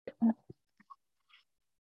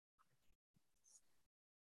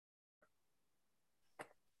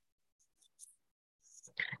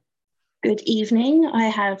Good evening. I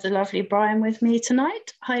have the lovely Brian with me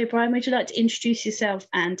tonight. Hi, Brian. Would you like to introduce yourself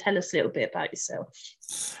and tell us a little bit about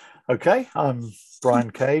yourself? Okay, I'm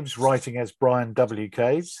Brian Caves, writing as Brian W.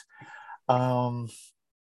 Caves. Um,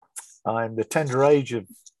 I'm the tender age of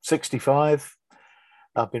 65.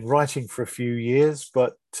 I've been writing for a few years,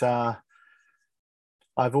 but I'm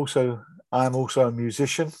also a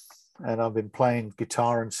musician, and I've been playing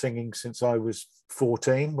guitar and singing since I was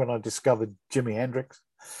 14 when I discovered Jimi Hendrix.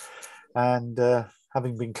 And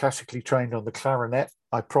having been classically trained on the clarinet,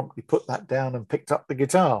 I promptly put that down and picked up the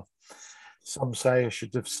guitar. Some say I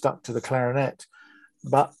should have stuck to the clarinet,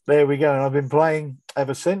 but there we go. And I've been playing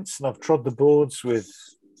ever since, and I've trod the boards with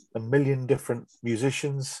a million different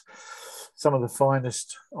musicians, some of the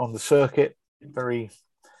finest on the circuit. Very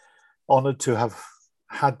honoured to have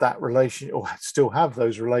had that relation, or still have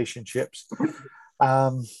those relationships.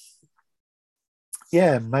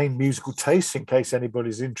 Main musical taste, in case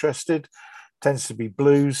anybody's interested, tends to be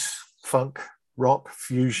blues, funk, rock,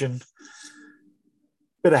 fusion,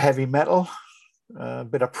 bit of heavy metal, a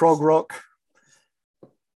bit of prog rock,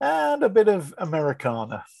 and a bit of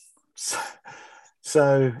Americana.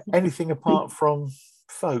 So anything apart from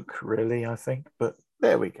folk, really, I think. But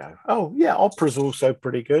there we go. Oh, yeah, opera's also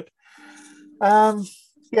pretty good.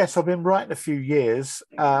 Yes, I've been writing a few years.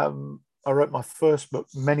 I wrote my first book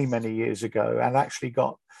many, many years ago and actually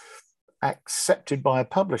got accepted by a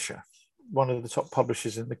publisher, one of the top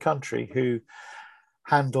publishers in the country, who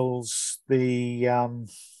handles the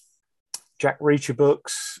Jack Reacher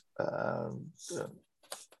books,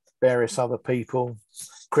 various other people,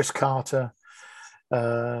 Chris Carter,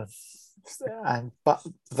 but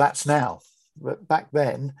that's now. But back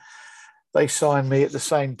then, they signed me at the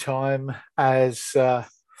same time as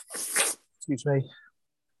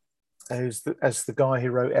as the guy who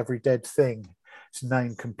wrote Every Dead Thing. His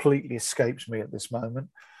name completely escapes me at this moment.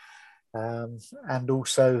 And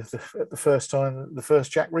also the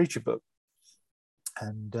first Jack Reacher book.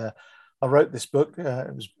 And I wrote this book.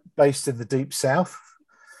 It was based in the Deep South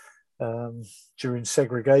during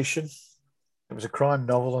segregation. It was a crime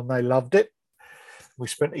novel, and they loved it. We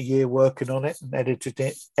spent a year working on it and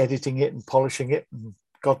editing it and polishing it, and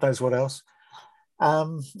God knows what else.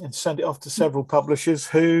 And sent it off to several publishers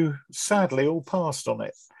who sadly all passed on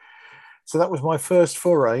it. So that was my first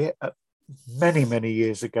foray many, many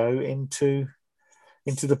years ago into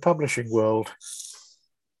the publishing world.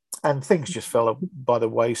 And things just fell by the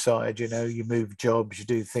wayside. You know, you move jobs, you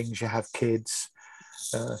do things, you have kids,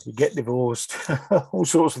 you get divorced, all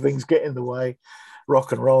sorts of things get in the way.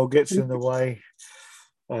 Rock and roll gets in the way.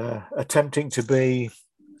 Attempting to be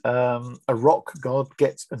a rock god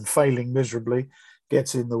and failing miserably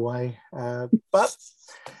gets in the way. But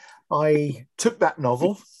I took that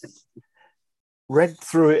novel, read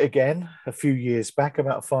through it again a few years back,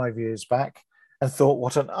 about 5 years back, and thought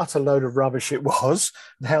what an utter load of rubbish it was,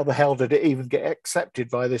 and how the hell did it even get accepted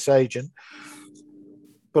by this agent?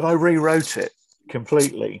 But I rewrote it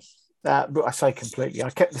completely. But I say completely, I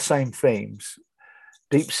kept the same themes: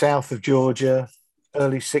 deep south of Georgia,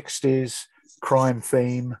 early 60s, crime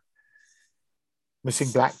theme, missing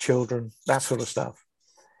black children, that sort of stuff.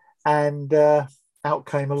 And out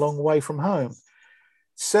came A Long Way From Home.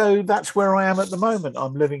 So that's where I am at the moment.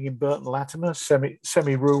 I'm living in Burton Latimer,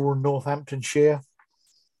 semi-rural Northamptonshire,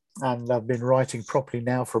 and I've been writing properly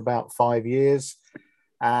now for about 5 years.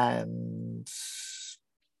 And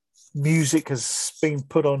music has been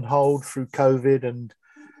put on hold through COVID and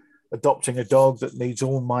adopting a dog that needs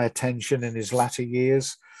all my attention in his latter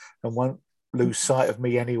years and won't lose sight of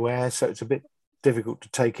me anywhere. So it's a bit difficult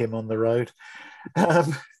to take him on the road.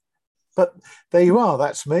 But there you are.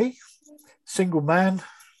 That's me, single man.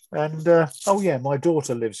 And, my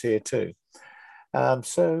daughter lives here too.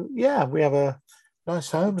 So, yeah, we have a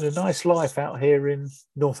nice home and a nice life out here in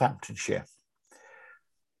Northamptonshire.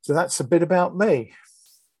 So that's a bit about me.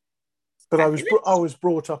 But I was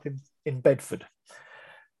brought up in Bedford.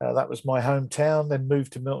 That was my hometown, then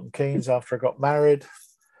moved to Milton Keynes after I got married.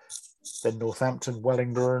 Then Northampton,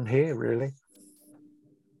 Wellingborough, and here, really.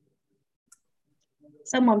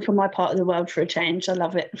 Someone from my part of the world for a change. I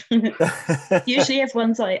love it. Usually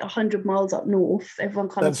everyone's like 100 miles up north. Everyone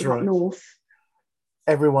comes from up north.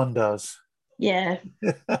 Everyone does. Yeah,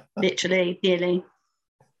 literally, nearly.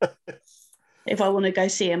 If I want to go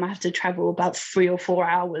see him, I have to travel about 3 or 4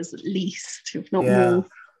 hours at least, if not more.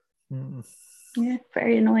 Mm. Yeah,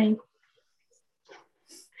 very annoying.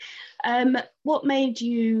 What made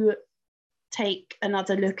you take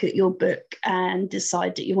another look at your book and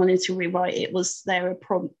decide that you wanted to rewrite it? Was there a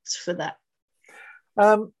prompt for that?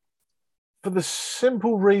 For the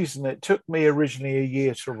simple reason it took me originally a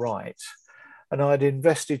year to write. and I'd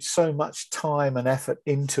invested so much time and effort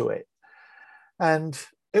into it. And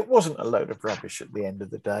it wasn't a load of rubbish at the end of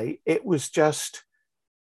the day. It was just,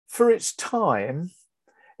 for its time,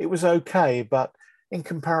 it was okay. But in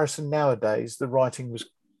comparison nowadays, the writing was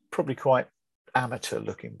probably quite amateur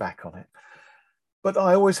looking back on it. But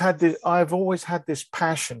I've always had this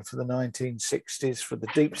passion for the 1960s, for the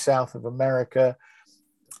deep south of America.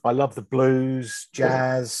 I love the blues,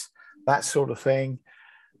 jazz, that sort of thing.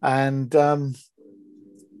 And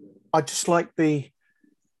I just like the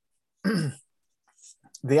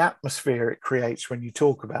atmosphere it creates when you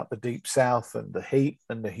talk about the deep south and the heat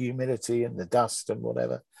and the humidity and the dust and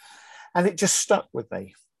whatever. And it just stuck with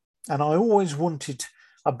me. And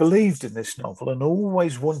I believed in this novel and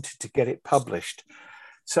always wanted to get it published.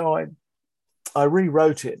 So I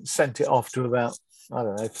rewrote it and sent it off to about,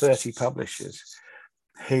 30 publishers,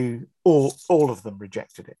 who all of them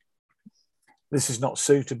rejected it. This is not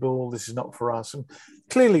suitable. This is not for us. And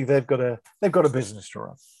clearly they've got a business to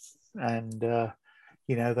run. And,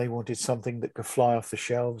 they wanted something that could fly off the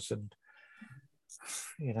shelves and,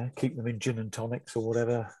 keep them in gin and tonics or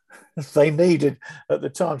whatever they needed at the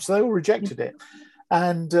time. So they all rejected it.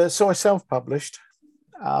 And so I self-published,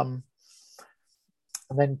 and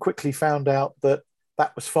then quickly found out that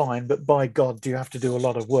was fine. But by God, do you have to do a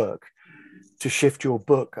lot of work to shift your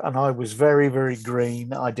book? And I was very, very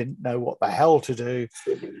green. I didn't know what the hell to do.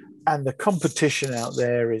 And the competition out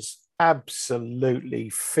there is absolutely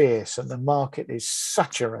fierce, and the market is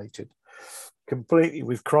saturated completely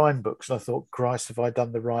with crime books. And I thought, Christ, have I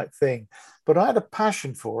done the right thing? But I had a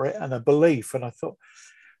passion for it and a belief. And I thought,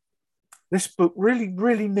 this book really,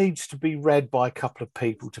 really needs to be read by a couple of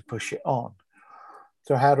people to push it on.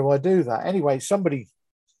 So how do I do that? Anyway,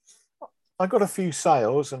 I got a few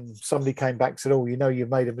sales, and somebody came back and said, oh, you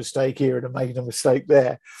made a mistake here and I made a mistake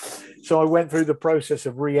there. So I went through the process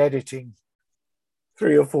of re-editing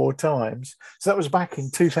 3 or 4 times. So that was back in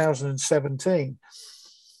 2017.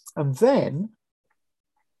 And then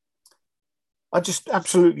I just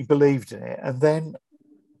absolutely believed in it. And then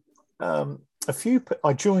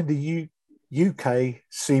I joined the UK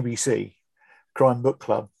CBC, Crime Book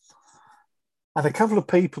Club. And a couple of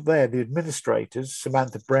people there, the administrators,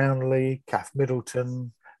 Samantha Brownlee, Kath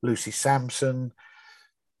Middleton, Lucy Sampson,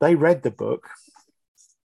 they read the book,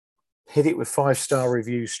 hit it with 5-star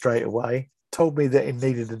reviews straight away, told me that it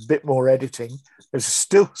needed a bit more editing. There's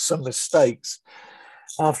still some mistakes.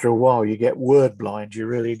 After a while, you get word blind, you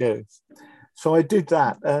really do. So I did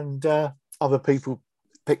that, and other people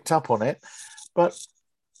picked up on it. But,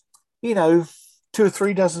 2 or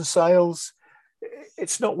 3 dozen sales,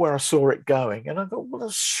 it's not where I saw it going. And I thought, well,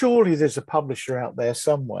 surely there's a publisher out there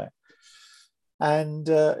somewhere. And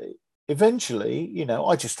eventually,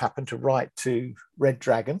 I just happened to write to Red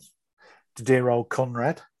Dragon, to dear old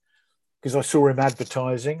Conrad, because I saw him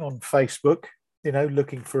advertising on Facebook,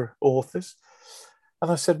 looking for authors. And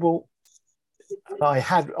I said, well, I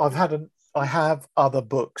have other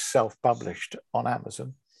books self-published on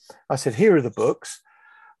Amazon. I said, here are the books.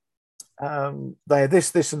 They're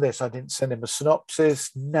this, and this. I didn't send him a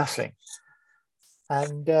synopsis, nothing.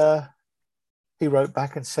 And he wrote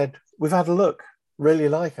back and said, we've had a look, really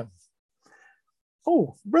like them.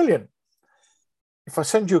 Oh, brilliant. If I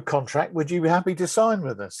send you a contract, would you be happy to sign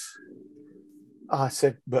with us? I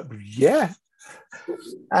said, but yeah.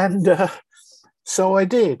 And so I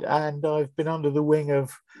did. And I've been under the wing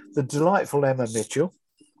of the delightful Emma Mitchell,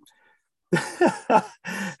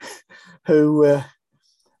 who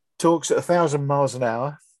talks at 1,000 miles an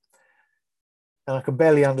hour, and I can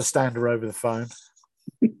barely understand her over the phone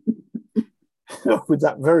with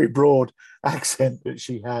that very broad accent that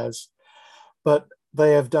she has. But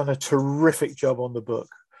they have done a terrific job on the book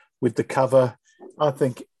with the cover. I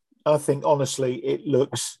think honestly, it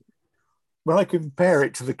looks, when I compare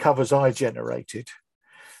it to the covers I generated,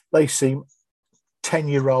 they seem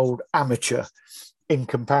 10-year-old amateur in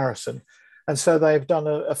comparison. And so they've done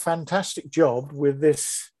a fantastic job with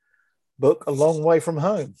this book, A Long Way From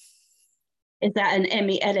Home. Is that an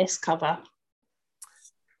Emmy Ellis cover?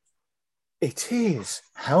 It is.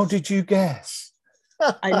 How did you guess?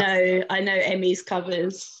 I know Emmy's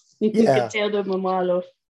covers. You can tell them a mile off.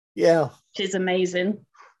 Yeah. She's amazing.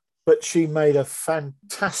 But she made a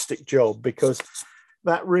fantastic job, because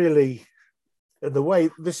that really, the way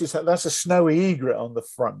that's a snowy egret on the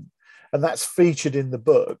front, and that's featured in the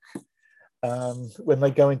book when they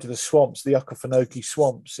go into the swamps, the Ocracoke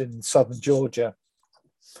swamps in southern Georgia.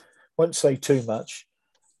 Won't say too much,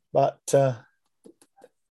 but the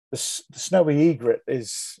snowy egret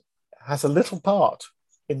has a little part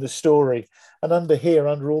in the story, and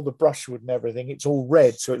under all the brushwood and everything, it's all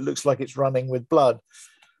red, so it looks like it's running with blood.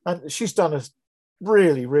 And she's done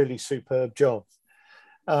really, really superb job.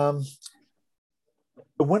 But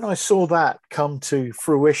when I saw that come to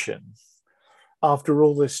fruition after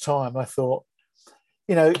all this time, I thought,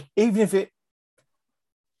 even if it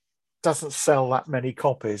doesn't sell that many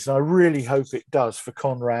copies, and I really hope it does for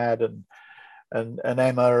Conrad and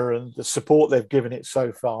Emma and the support they've given it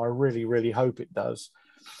so far, I really, really hope it does.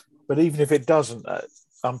 But even if it doesn't,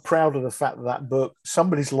 I'm proud of the fact that book,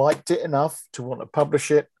 somebody's liked it enough to want to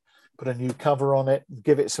publish it, put a new cover on it,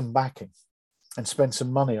 give it some backing and spend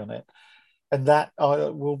some money on it. And that I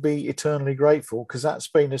will be eternally grateful, because that's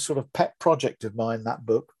been a sort of pet project of mine, that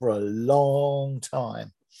book, for a long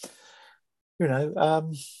time. Do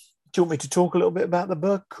you want me to talk a little bit about the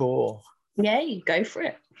book, or? Yeah, you go for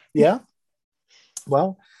it. Yeah.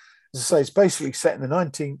 Well, as I say, it's basically set in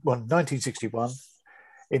 1961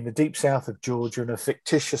 in the deep south of Georgia, in a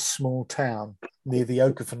fictitious small town near the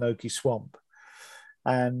Okefenokee Swamp.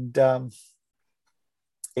 And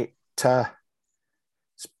it's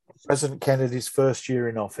President Kennedy's first year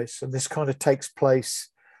in office, and this kind of takes place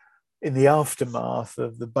in the aftermath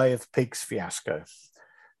of the Bay of Pigs fiasco.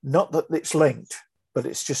 Not that it's linked, but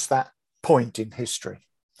it's just that point in history.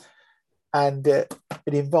 And it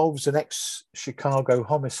involves an ex-Chicago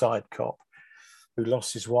homicide cop who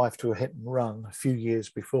lost his wife to a hit and run a few years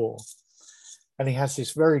before. And he has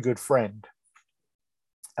this very good friend,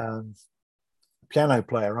 piano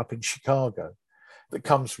player up in Chicago, that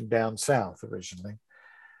comes from down south originally.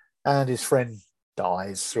 And his friend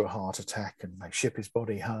dies through a heart attack, and they ship his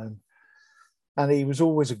body home. And he was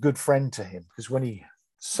always a good friend to him, because when he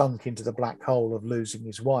sunk into the black hole of losing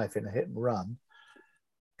his wife in a hit and run,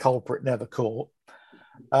 culprit never caught,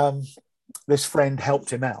 this friend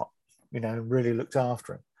helped him out, really looked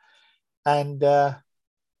after him. And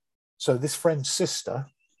so this friend's sister,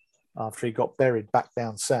 after he got buried back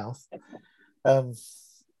down south,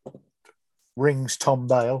 rings Tom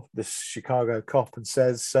Bale, this Chicago cop, and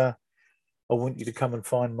says, I want you to come and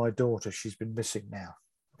find my daughter. She's been missing now,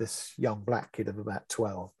 this young black kid of about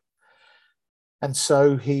 12. And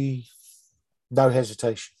so he, no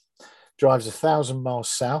hesitation, drives 1,000 miles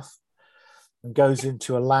south and goes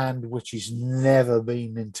into a land which he's never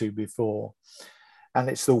been into before. And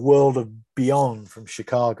it's the world of beyond from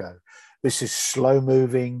Chicago. This is slow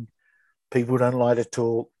moving. People don't like to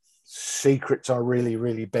talk. Secrets are really,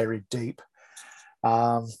 really buried deep.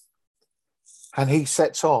 And he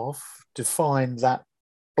sets off to find that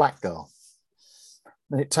black girl.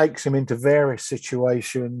 And it takes him into various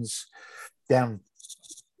situations, down,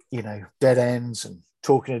 dead ends, and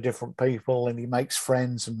talking to different people, and he makes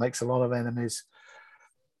friends and makes a lot of enemies.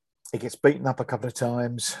 He gets beaten up a couple of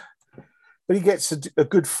times, but he gets a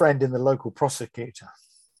good friend in the local prosecutor,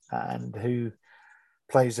 and who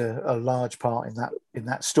plays a large part in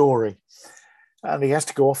that story. And he has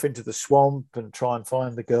to go off into the swamp and try and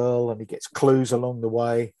find the girl, and he gets clues along the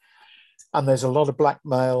way. And there's a lot of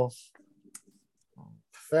blackmail.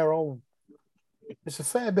 There's a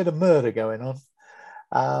fair bit of murder going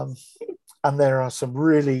on. And there are some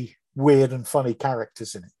really weird and funny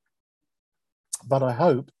characters in it. But I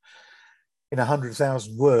hope in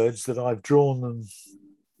 100,000 words that I've drawn them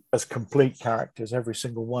as complete characters, every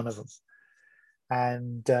single one of them.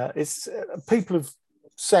 And people have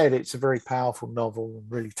said it's a very powerful novel and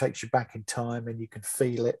really takes you back in time, and you can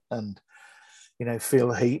feel it, and feel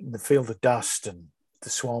the heat and feel the dust and the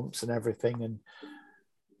swamps and everything, and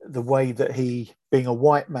the way that he, being a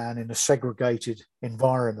white man in a segregated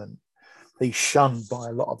environment, he's shunned by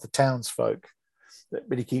a lot of the townsfolk,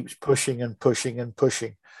 but he keeps pushing and pushing and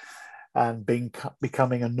pushing, and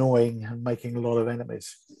becoming annoying and making a lot of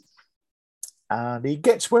enemies. And he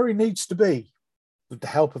gets where he needs to be with the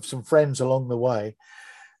help of some friends along the way.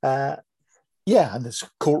 And there's a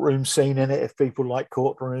courtroom scene in it if people like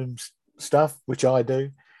courtroom stuff, which I do.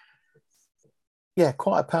 Yeah,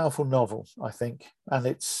 quite a powerful novel, I think. And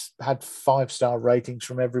it's had 5-star ratings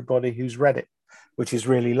from everybody who's read it, which is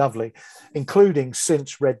really lovely, including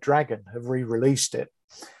since Red Dragon have re-released it.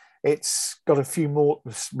 It's got a few more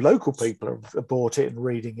local people have bought it and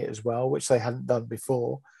reading it as well, which they hadn't done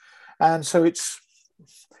before. And so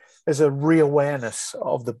there's a re-awareness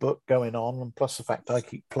of the book going on, and plus the fact I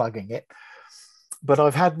keep plugging it. But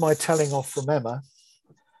I've had my telling off from Emma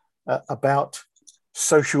about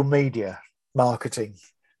social media marketing.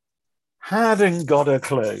 Hadn't got a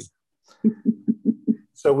clue.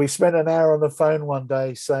 So we spent an hour on the phone one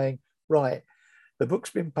day saying, right, the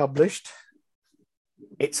book's been published.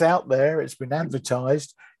 It's out there. It's been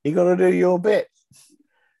advertised. You got to do your bit.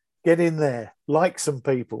 Get in there, like some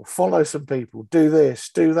people, follow some people, do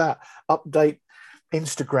this, do that, update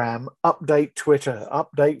Instagram, update Twitter,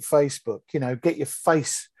 update Facebook, get your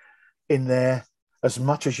face in there as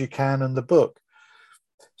much as you can in the book.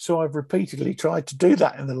 So I've repeatedly tried to do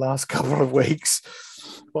that in the last couple of weeks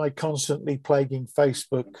by constantly plaguing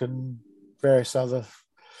Facebook and various other,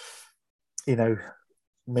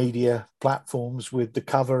 media platforms with the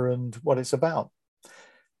cover and what it's about.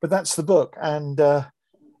 But that's the book. And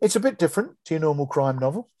it's a bit different to your normal crime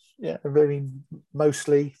novel. Yeah, I mean,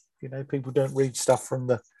 mostly, people don't read stuff from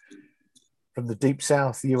the deep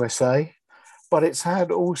south USA, but it's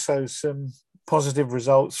had also some positive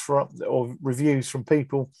results or reviews from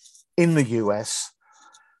people in the US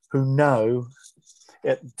who know,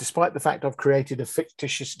 despite the fact I've created a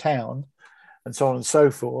fictitious town and so on and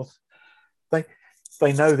so forth,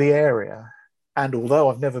 they know the area. And although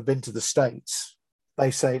I've never been to the States, they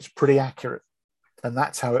say it's pretty accurate. And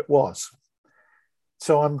that's how it was.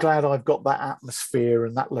 So I'm glad I've got that atmosphere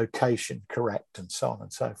and that location correct and so on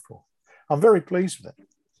and so forth. I'm very pleased with it.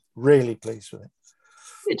 Really pleased with it.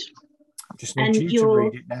 Good. I just need you to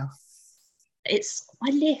read it now. It's my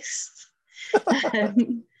list.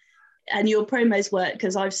 And your promos work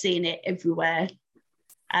because I've seen it everywhere.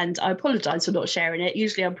 And I apologise for not sharing it.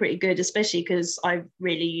 Usually I'm pretty good, especially because I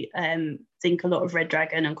really think a lot of Red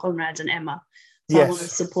Dragon and Conrad and Emma. So yes. I want to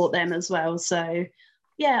support them as well. So,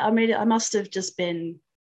 yeah, I must have just been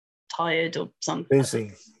tired or something.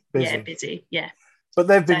 Busy. Yeah, busy, yeah. But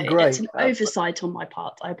they've been great. It's an oversight on my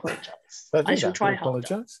part. I apologise. I shall try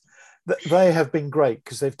harder. They have been great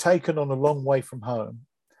because they've taken on A Long Way From Home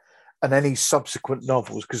and any subsequent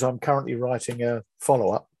novels, because I'm currently writing a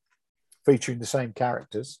follow-up featuring the same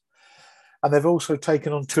characters. And they've also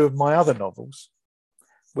taken on 2 of my other novels,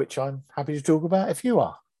 which I'm happy to talk about if you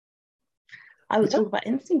are. I will talk about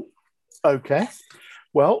anything. Okay.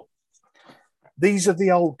 Well, these are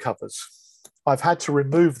the old covers. I've had to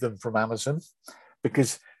remove them from Amazon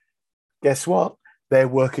because guess what? They're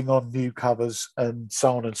working on new covers and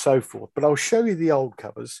so on and so forth. But I'll show you the old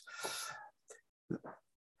covers.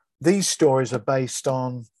 These stories are based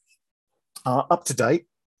on up to date,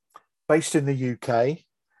 based in the UK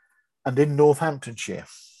and in Northamptonshire.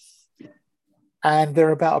 And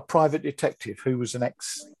they're about a private detective who was an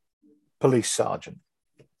ex-police sergeant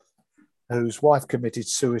whose wife committed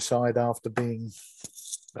suicide after being,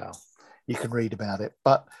 well, you can read about it.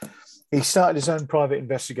 But he started his own private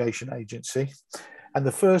investigation agency. And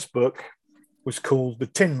the first book was called The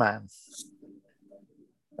Tin Man.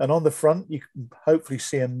 And on the front, you can hopefully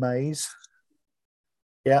see a maze.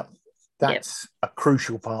 Yeah. That's a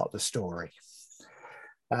crucial part of the story.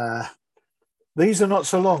 These are not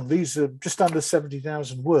so long. These are just under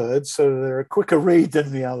 70,000 words, so they're a quicker read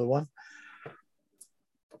than the other one.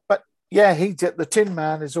 But yeah, the Tin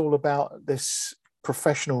Man is all about this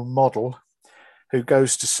professional model who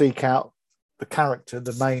goes to seek out the character,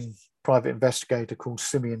 the main private investigator called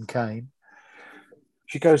Simeon Kane.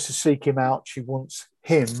 She goes to seek him out. She wants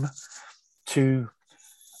him to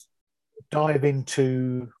dive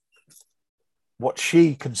into what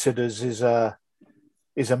she considers is a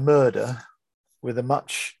murder with a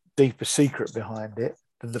much deeper secret behind it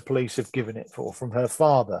than the police have given it for, from her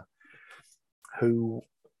father, who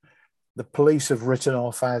the police have written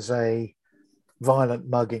off as a violent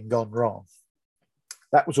mugging gone wrong.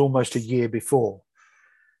 That was almost a year before.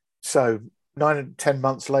 So 9 and 10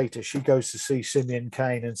 months later, she goes to see Simeon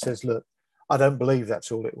Kane and says, look, I don't believe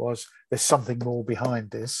that's all it was. There's something more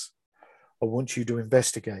behind this. I want you to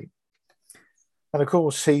investigate. And of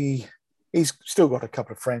course, he's still got a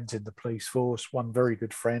couple of friends in the police force, one very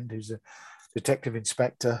good friend who's a detective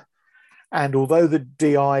inspector. And although the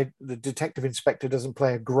detective inspector doesn't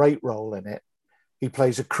play a great role in it, he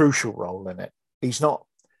plays a crucial role in it. He's not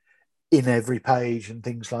in every page and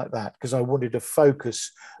things like that, because I wanted to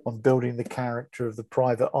focus on building the character of the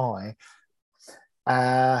private eye.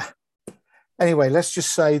 Anyway, let's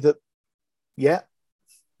just say that, yeah,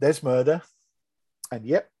 there's murder. And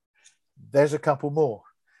yep, there's a couple more.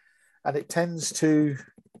 And it tends to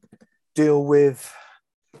deal with,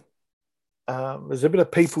 there's a bit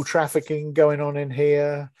of people trafficking going on in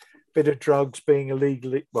here, a bit of drugs being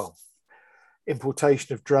illegally, well,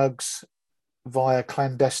 importation of drugs via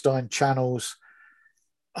clandestine channels.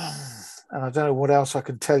 And I don't know what else I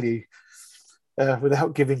can tell you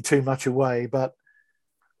without giving too much away, but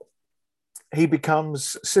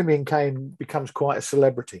Simeon Kane becomes quite a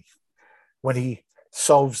celebrity when he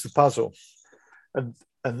solves the puzzle. And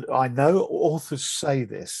I know authors say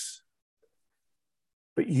this,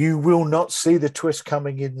 but you will not see the twist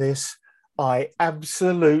coming in this. I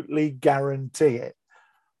absolutely guarantee it.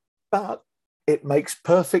 But it makes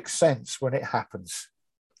perfect sense when it happens.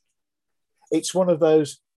 It's one of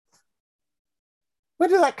those, where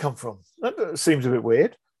did that come from? That seems a bit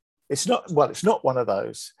weird. It's not one of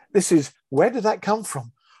those. This is, where did that come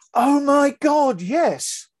from? Oh my God,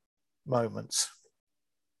 yes, moments.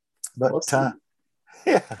 But awesome.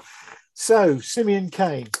 yeah, so Simeon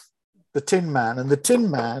Cain, the Tin Man, and the Tin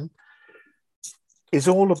Man is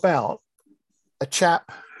all about a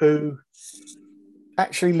chap who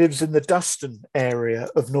actually lives in the Duston area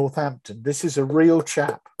of Northampton. This is a real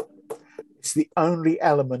chap. It's the only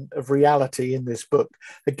element of reality in this book.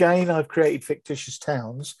 Again, I've created fictitious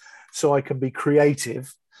towns so I can be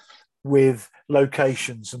creative with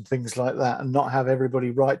locations and things like that, and not have everybody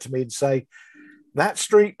write to me and say, that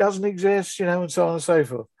street doesn't exist, and so on and so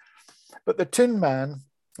forth. But the Tin Man,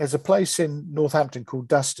 there's a place in Northampton called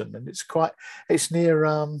Duston, and it's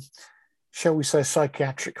near, shall we say, a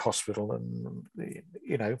psychiatric hospital,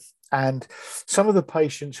 and some of the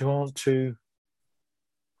patients who aren't too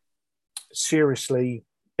seriously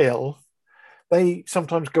ill, they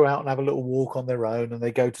sometimes go out and have a little walk on their own, and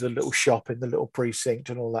they go to the little shop in the little precinct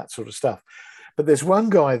and all that sort of stuff. But there's one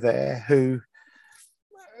guy there who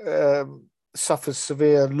suffers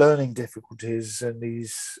severe learning difficulties, and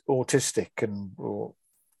he's autistic, or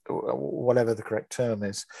whatever the correct term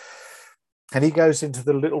is. And he goes into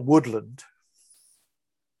the little woodland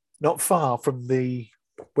not far from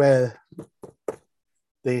where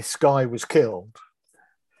this guy was killed.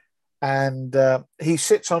 And he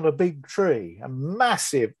sits on a big tree, a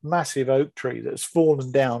massive, massive oak tree that's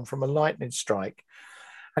fallen down from a lightning strike.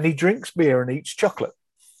 And he drinks beer and eats chocolate.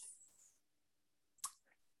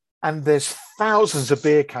 And there's thousands of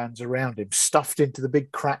beer cans around him, stuffed into the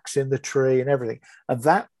big cracks in the tree and everything. And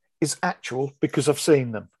that is actual, because I've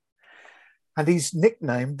seen them. And he's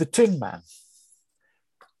nicknamed the Tin Man.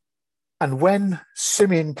 And when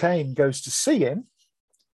Simeon Cain goes to see him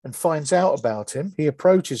and finds out about him, he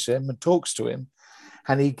approaches him and talks to him,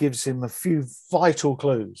 and he gives him a few vital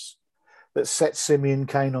clues that set Simeon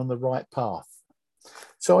Cain on the right path.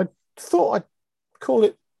 So I thought I'd call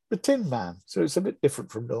it the Tin Man. So it's a bit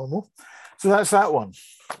different from normal. So that's that one.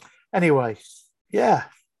 Anyway, yeah,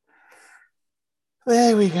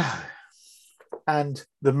 there we go. And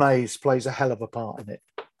the maze plays a hell of a part in it.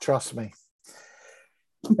 Trust me.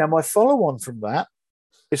 Now, my follow-on from that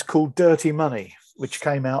is called Dirty Money, which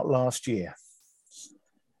came out last year.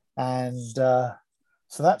 And so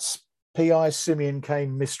that's P.I. Simeon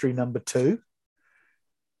Cain Mystery number 2.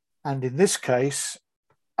 And in this case,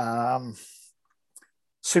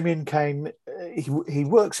 Simeon Cain, he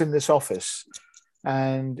works in this office.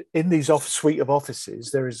 And in these suite of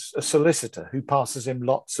offices, there is a solicitor who passes him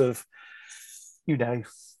lots of,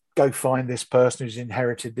 go find this person who's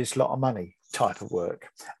inherited this lot of money type of work.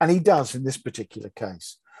 And he does in this particular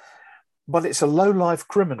case. But it's a low-life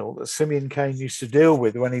criminal that Simeon Cain used to deal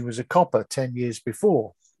with when he was a copper 10 years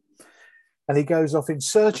before. And he goes off in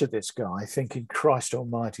search of this guy, thinking, Christ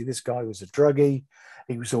almighty, this guy was a druggie.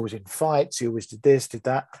 He was always in fights. He always did this, did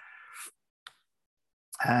that.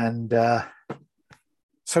 And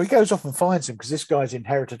so he goes off and finds him, because this guy's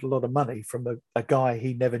inherited a lot of money from a guy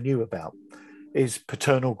he never knew about, his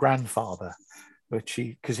paternal grandfather,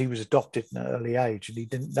 because he was adopted in an early age and he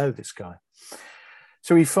didn't know this guy.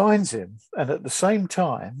 So he finds him, and at the same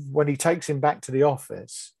time, when he takes him back to the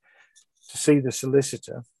office to see the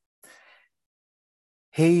solicitor,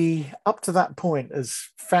 he, up to that point, has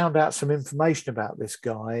found out some information about this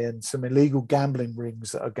guy and some illegal gambling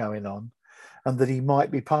rings that are going on, and that he might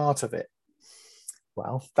be part of it.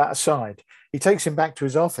 Well, that aside, he takes him back to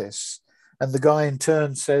his office, and the guy in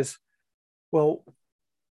turn says, well,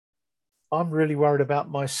 I'm really worried about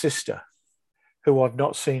my sister, who I've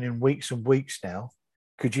not seen in weeks and weeks now.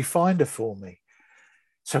 Could you find her for me?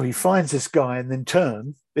 So he finds this guy, and in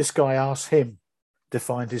turn, this guy asks him to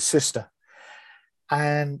find his sister.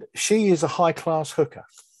 And she is a high-class hooker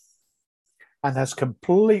and has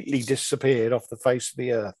completely disappeared off the face of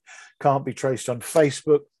the earth. Can't be traced on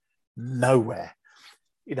Facebook, nowhere.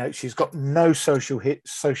 She's got no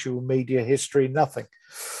social media history, nothing.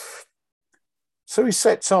 So he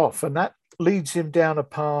sets off, and that leads him down a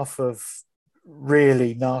path of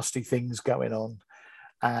really nasty things going on,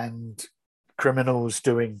 and criminals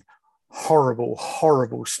doing horrible,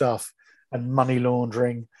 horrible stuff, and money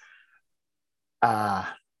laundering.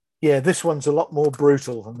 This one's a lot more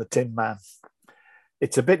brutal than the Tin Man.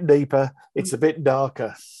 It's a bit deeper. It's a bit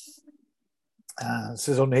darker. It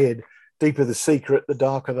says on here, deeper the secret, the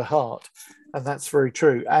darker the heart. And that's very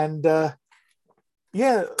true. And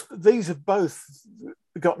these have both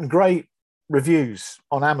gotten great reviews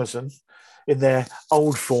on Amazon in their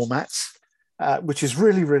old formats, which is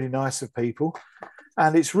really, really nice of people.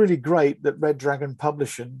 And it's really great that Red Dragon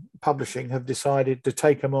Publishing have decided to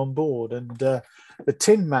take them on board. And the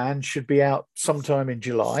Tin Man should be out sometime in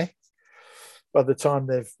July. by the time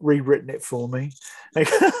they've rewritten it for me.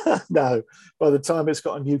 No, by the time it's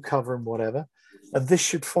got a new cover and whatever. And this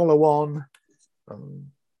should follow on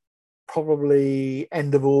probably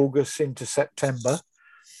end of August into September.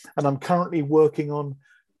 And I'm currently working on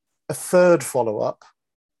a third follow-up,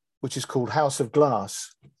 which is called House of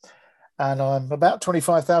Glass. And I'm about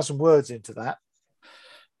 25,000 words into that.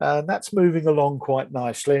 And that's moving along quite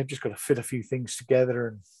nicely. I've just got to fit a few things together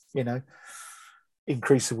and, you know,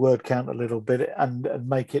 increase the word count a little bit and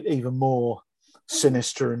make it even more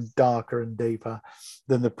sinister and darker and deeper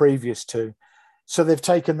than the previous two. So they've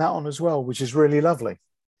taken that on as well, which is really lovely.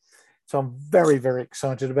 So I'm very, very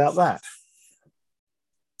excited about that.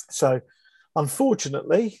 So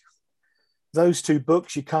unfortunately, those two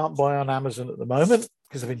books you can't buy on Amazon at the moment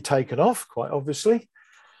because they've been taken off, quite obviously.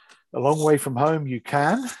 A Long Way From Home you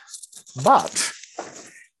can. But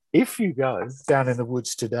if you go down in the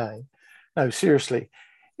woods today, no, seriously,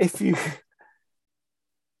 if you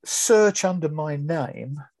search under my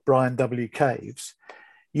name, Brian W. Caves,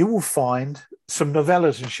 you will find some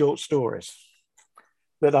novellas and short stories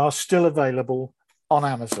that are still available on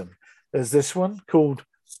Amazon. There's this one called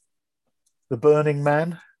The Burning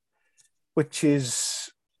Man, which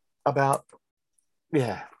is about,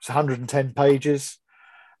 it's 110 pages.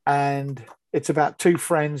 And it's about two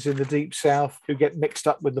friends in the Deep South who get mixed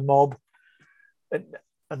up with the mob and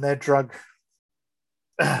their drug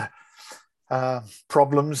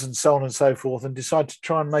problems and so on and so forth, and decide to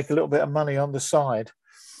try and make a little bit of money on the side,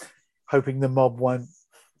 hoping the mob won't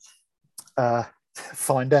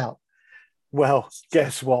find out. Well,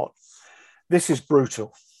 guess what? This is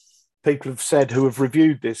brutal. People have said, who have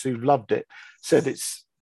reviewed this, who loved it, said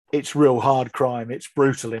it's real hard crime. It's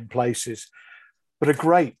brutal in places, but a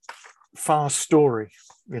great fast story,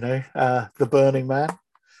 The Burning Man.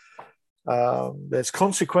 There's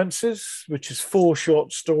Consequences, which is 4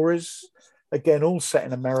 short stories, again, all set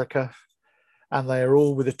in America, and they are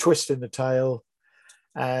all with a twist in the tale.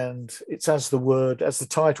 And it's as the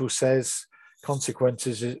title says,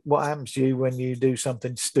 consequences is what happens to you when you do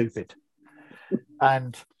something stupid.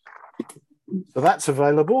 And so that's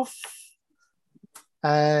available.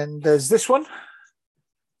 And there's this one.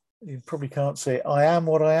 You probably can't see it. I Am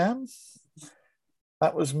What I Am.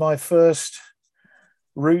 That was my first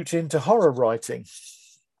route into horror writing.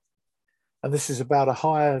 And this is about a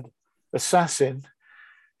hired assassin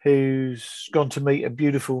who's gone to meet a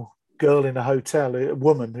beautiful girl in a hotel, a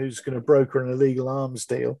woman who's going to broker an illegal arms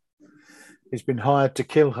deal. He's been hired to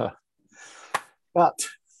kill her. But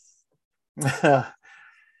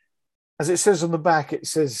as it says on the back, it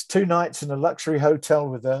says 2 nights in a luxury hotel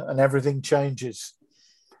with her and everything changes.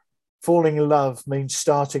 Falling in love means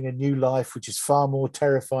starting a new life, which is far more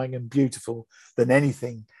terrifying and beautiful than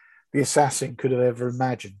anything the assassin could have ever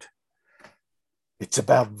imagined. It's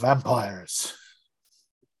about vampires.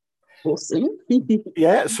 Awesome.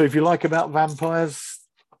 Yeah, so if you like about vampires,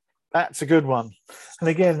 that's a good one. And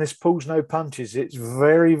again, this pulls no punches. It's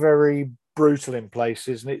very, very brutal in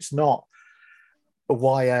places, and it's not a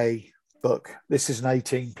YA book. This is an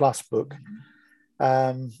 18+ book.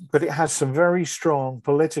 But it has some very strong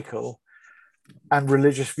political and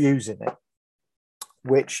religious views in it,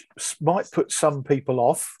 which might put some people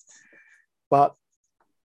off. But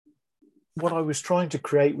what I was trying to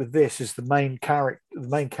create with this is the main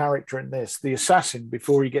character in this, the assassin,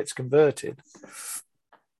 before he gets converted,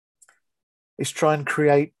 is try and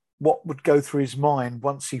create what would go through his mind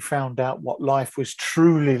once he found out what life was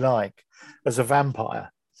truly like as a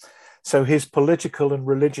vampire. So his political and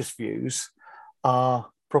religious views are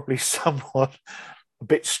probably somewhat a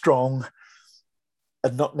bit strong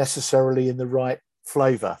and not necessarily in the right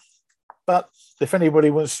flavour. But if anybody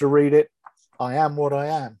wants to read it, I Am What I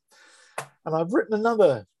Am. And I've written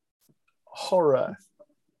another horror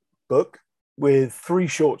book with 3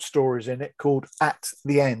 short stories in it called At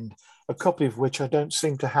the End, a copy of which I don't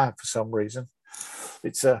seem to have for some reason.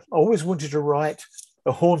 I always wanted to write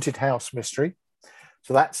a haunted house mystery,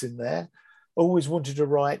 so that's in there. Always wanted to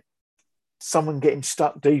write someone getting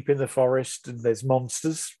stuck deep in the forest and there's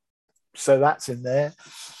monsters, so that's in there.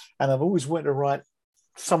 And I've always wanted to write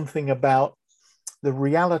something about the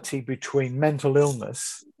reality between mental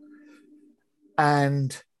illness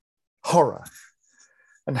and horror,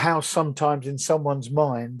 and how sometimes in someone's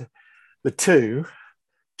mind the two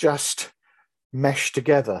just mesh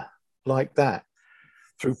together like that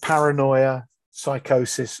through paranoia,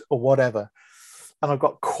 psychosis, or whatever. And I've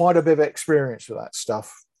got quite a bit of experience with that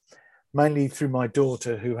stuff, mainly through my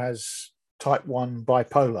daughter, who has type 1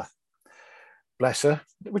 bipolar, bless her,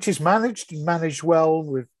 which is managed well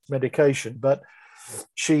with medication, but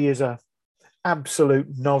she is a absolute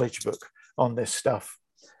knowledge book on this stuff.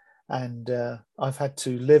 And I've had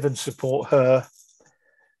to live with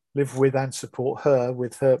and support her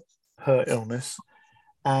with her illness.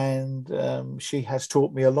 And she has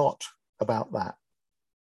taught me a lot about that.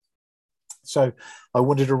 So I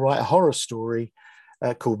wanted to write a horror story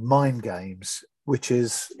called Mind Games, which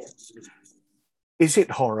is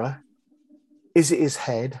it horror? Is it his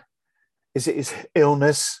head? Is it his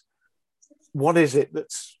illness? What is it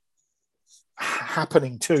that's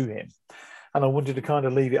happening to him? And I wanted to kind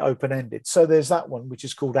of leave it open-ended. So there's that one, which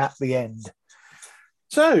is called At the End.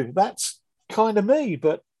 So that's kind of me,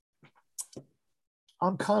 but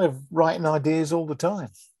I'm kind of writing ideas all the time,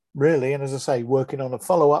 really. And as I say, working on a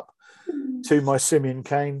follow-up to my Simeon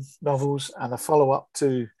Cain novels and a follow-up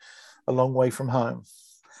to A Long Way From Home.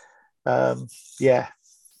 Yeah.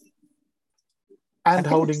 And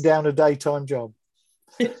holding down a daytime job.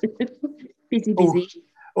 busy.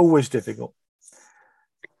 Always difficult.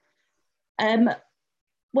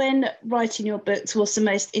 When writing your books, what's the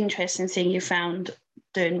most interesting thing you found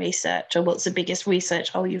doing research, or what's the biggest research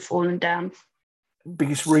hole you've fallen down?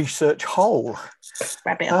 Biggest research hole?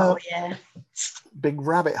 Rabbit hole, yeah. Big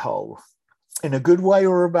rabbit hole. In a good way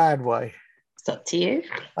or a bad way? It's up to you.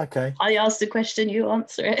 Okay. I ask the question, you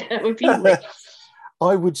answer it.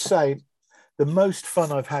 I would say the most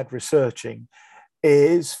fun I've had researching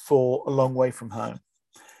is for A Long Way From Home.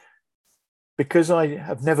 Because I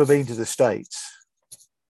have never been to the States,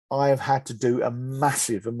 I have had to do a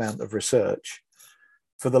massive amount of research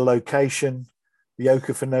for the location, the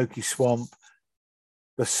Okefenokee Swamp,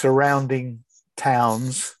 the surrounding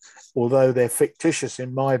towns. Although they're fictitious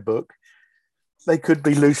in my book, they could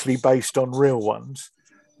be loosely based on real ones.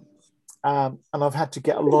 And I've had to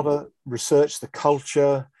get a lot of research, the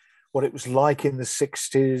culture, what it was like in the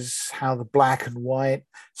 60s, how the black and white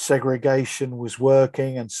segregation was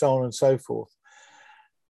working, and so on and so forth.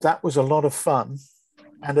 That was a lot of fun.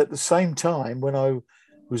 And at the same time, when I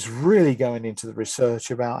was really going into the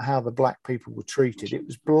research about how the black people were treated, it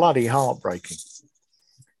was bloody heartbreaking.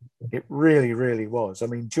 It really, really was. I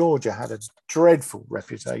mean, Georgia had a dreadful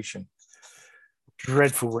reputation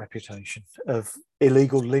of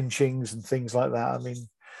illegal lynchings and things like that. I mean,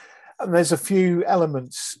 and there's a few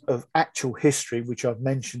elements of actual history which I've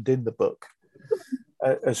mentioned in the book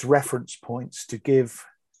as reference points to give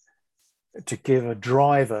a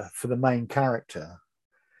driver for the main character,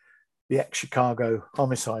 the ex-Chicago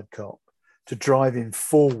homicide cop, to drive him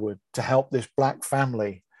forward to help this black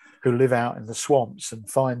family who live out in the swamps and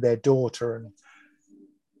find their daughter and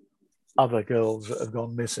other girls that have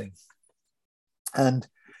gone missing. And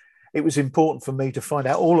it was important for me to find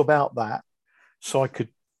out all about that so I could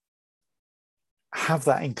have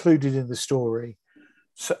that included in the story.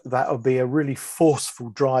 So that would be a really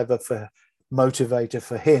forceful motivator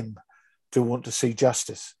for him to want to see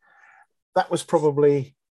justice. That was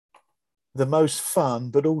probably the most fun,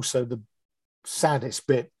 but also the saddest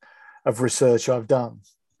bit of research I've done.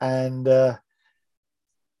 And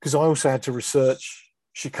because I also had to research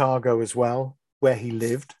Chicago as well, where he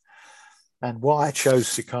lived. And why I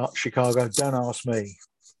chose Chicago, don't ask me.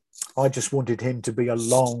 I just wanted him to be a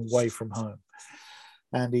long way from home.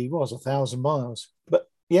 And he was 1,000 miles. But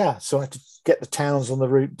yeah, so I had to get the towns on the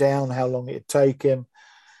route down, how long it'd take him.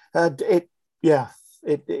 It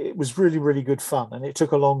was really, really good fun. And it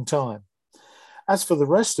took a long time. As for the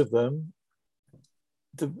rest of them,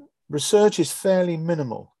 the research is fairly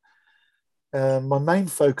minimal. My main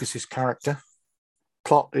focus is character.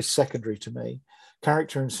 Plot is secondary to me.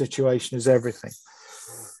 Character and situation is everything.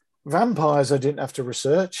 Vampires I didn't have to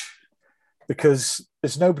research because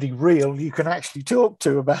there's nobody real you can actually talk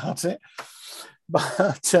to about it.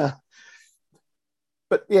 But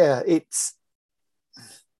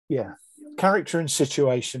character and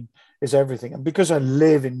situation is everything. And because I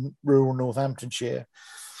live in rural Northamptonshire,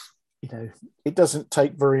 it doesn't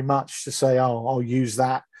take very much to say, oh, I'll use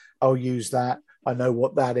that. I know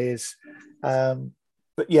what that is.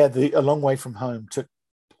 But yeah, A Long Way From Home took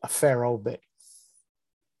a fair old bit.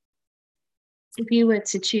 If you were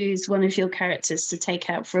to choose one of your characters to take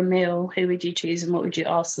out for a meal, who would you choose and what would you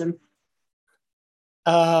ask them?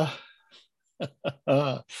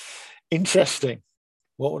 Interesting.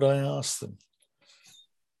 What would I ask them?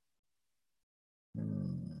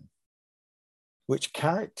 Which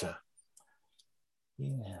character?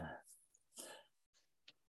 Yeah.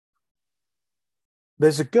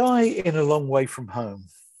 There's a guy in A Long Way From Home.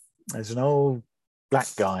 There's an old black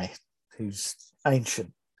guy who's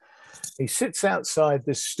ancient. He sits outside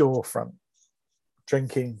this storefront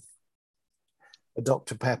drinking a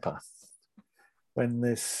Dr. Pepper when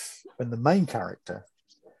the main character,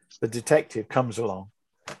 the detective, comes along,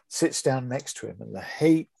 sits down next to him, and the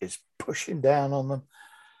heat is pushing down on them.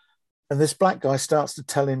 And this black guy starts to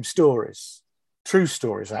tell him stories, true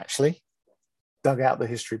stories, actually, dug out the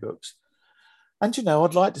history books. And, you know,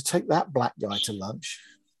 I'd like to take that black guy to lunch.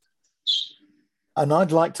 And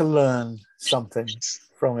I'd like to learn something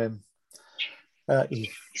from him.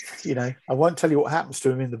 You know, I won't tell you what happens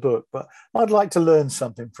to him in the book, but I'd like to learn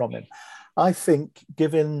something from him. I think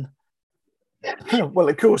given, well,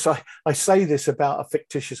 of course, I say this about a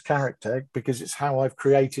fictitious character because it's how I've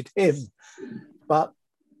created him. But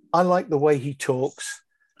I like the way he talks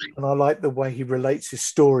and I like the way he relates his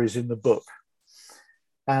stories in the book.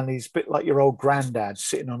 And he's a bit like your old granddad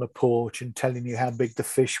sitting on a porch and telling you how big the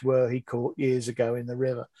fish were he caught years ago in the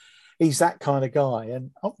river. He's that kind of guy.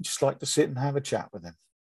 And I would just like to sit and have a chat with him.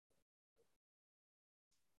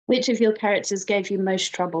 Which of your characters gave you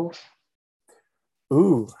most trouble?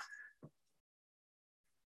 Ooh.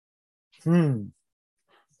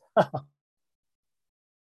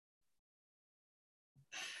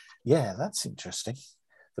 Yeah, that's interesting.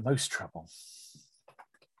 The most trouble.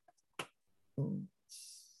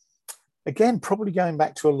 Again, probably going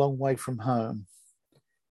back to A Long Way from Home.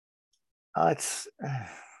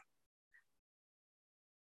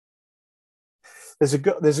 There's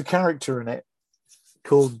a character in it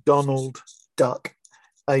called Donald Duck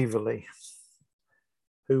Averley,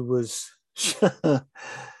 who was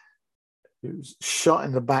shot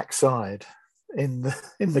in the backside in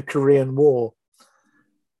the Korean War,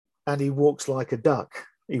 and he walks like a duck.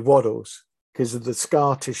 He waddles because of the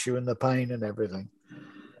scar tissue and the pain and everything.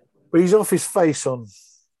 But he's off his face on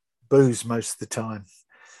booze most of the time,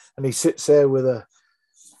 and he sits there with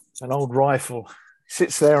an old rifle.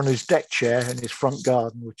 Sits there on his deck chair in his front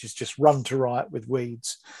garden, which is just run to riot with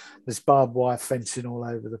weeds. There's barbed wire fencing all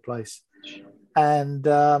over the place. And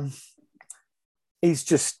he's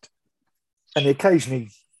just, and he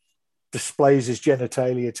occasionally displays his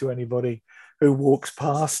genitalia to anybody who walks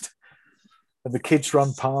past. And the kids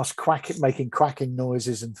run past, making quacking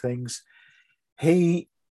noises and things. He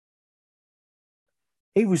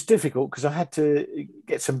was difficult because I had to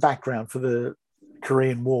get some background for the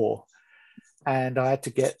Korean War. And I had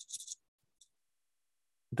to get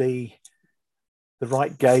the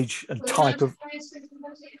right gauge and type of.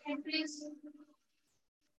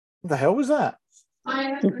 What the hell was that?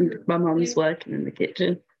 My mum's working in the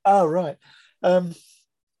kitchen. Oh, right. You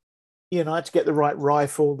know, I had to get the right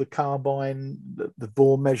rifle, the carbine, the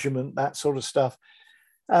bore measurement, that sort of stuff.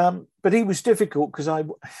 But he was difficult because I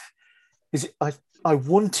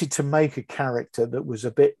wanted to make a character that was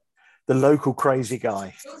a bit the local crazy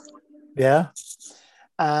guy. Yeah.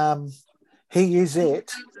 He is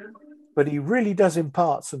it, but he really does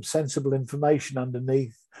impart some sensible information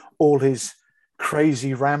underneath all his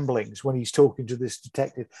crazy ramblings when he's talking to this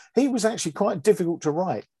detective. He was actually quite difficult to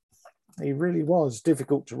write. He really was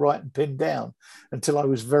difficult to write and pin down until I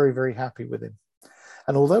was very, very happy with him.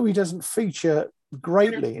 And although he doesn't feature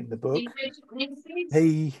greatly in the book,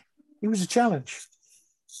 he was a challenge.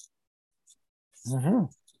 Mm-hmm.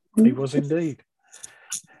 He was indeed.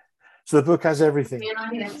 So the book has everything.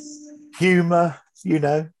 Humor, you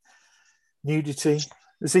know, nudity.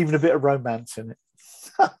 There's even a bit of romance in it.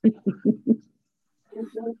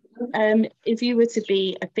 If you were to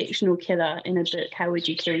be a fictional killer in a book, how would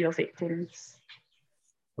you kill your victims?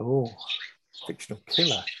 Oh, fictional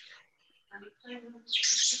killer.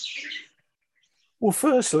 Well,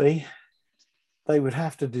 firstly, they would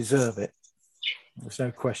have to deserve it. There's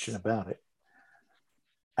no question about it.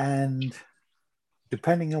 And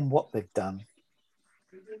depending on what they've done,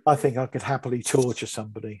 I think I could happily torture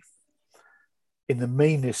somebody in the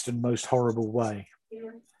meanest and most horrible way,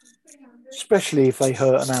 especially if they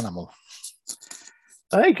hurt an animal.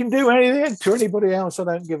 They can do anything to anybody else. I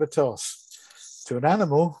don't give a toss. To an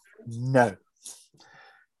animal, no.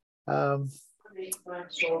 I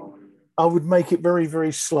would make it very,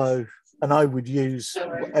 very slow, and I would use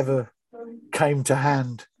whatever came to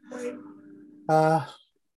hand.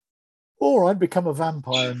 Or I'd become a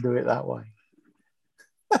vampire and do it that way.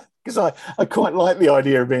 Because I quite like the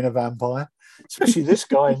idea of being a vampire, especially this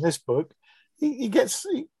guy in this book. He does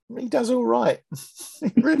all right.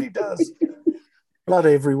 He really does. Blood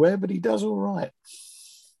everywhere, but he does all right.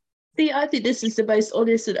 See, I think this is the most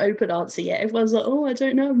honest and open answer yet. Everyone's like, oh, I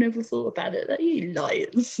don't know, I've never thought about it. Like, you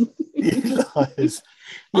liars. You liars.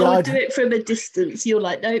 Yeah, I would do it from a distance. You're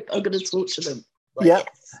like, nope, I'm going to torture them. Like, yeah,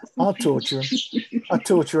 yes. I'll torture them. I'd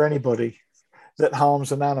torture anybody that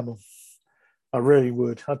harms an animal. I really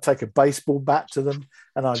would. I'd take a baseball bat to them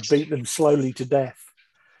and I'd beat them slowly to death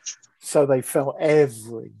so they felt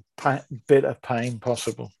every bit of pain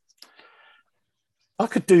possible. I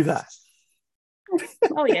could do that.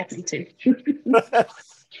 Oh, yeah, me too.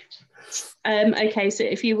 Okay, so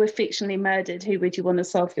if you were fictionally murdered, who would you want to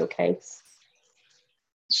solve your case?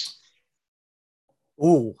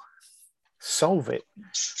 Oh, solve it.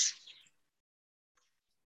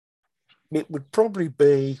 It would probably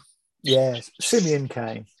be, Simeon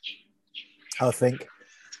Cain. I think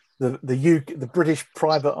the British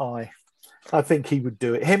private eye. I think he would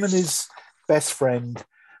do it. Him and his best friend,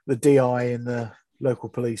 the DI in the local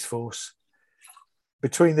police force.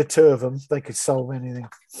 Between the two of them, they could solve anything.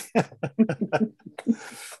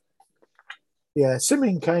 Yeah,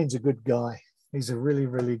 Simeon Cain's a good guy. He's a really,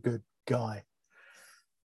 really good guy.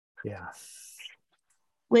 Yeah.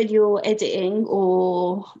 When you're editing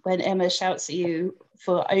or when Emma shouts at you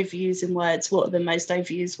for overusing words, what are the most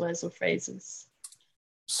overused words or phrases?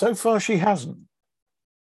 So far, she hasn't.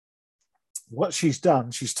 What she's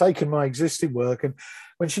done, she's taken my existing work, and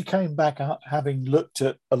when she came back having looked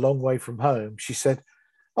at A Long Way From Home, she said,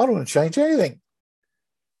 I don't want to change anything.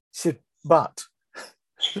 She said, but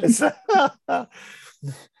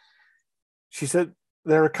she said,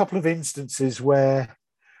 there are a couple of instances where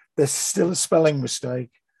there's still a spelling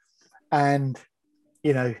mistake, and,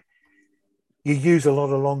 you use a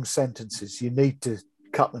lot of long sentences. You need to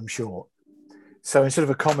cut them short. So instead of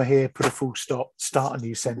a comma here, put a full stop, start a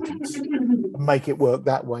new sentence, and make it work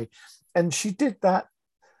that way. And she did that,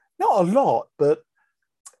 not a lot, but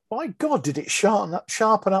my God, did it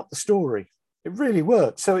sharpen up the story. It really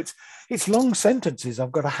worked. So it's long sentences.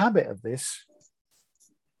 I've got a habit of this.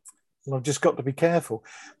 And I've just got to be careful.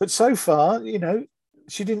 But so far,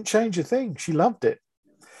 she didn't change a thing. She loved it.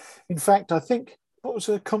 In fact, I think, what was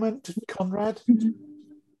her comment to Conrad?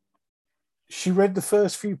 She read the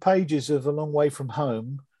first few pages of A Long Way From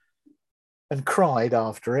Home and cried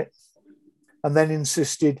after it, and then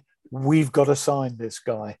insisted, we've got to sign this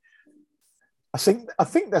guy. I think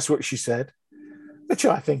that's what she said, which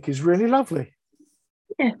I think is really lovely.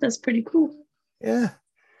 Yeah, that's pretty cool. Yeah.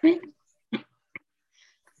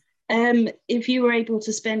 If you were able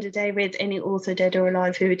to spend a day with any author, dead or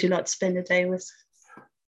alive, who would you like to spend a day with?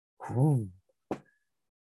 Ooh.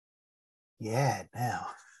 Yeah, now.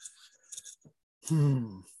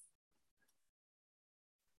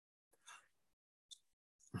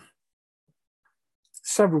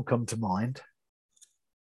 Several come to mind,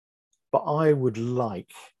 but I would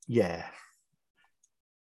like, I'm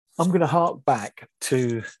going to hark back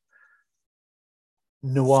to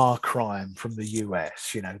noir crime from the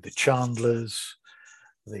US, the Chandlers,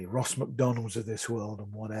 the Ross McDonalds of this world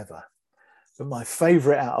and whatever. But my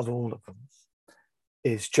favorite out of all of them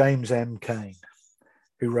is James M. Cain,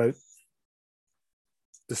 who wrote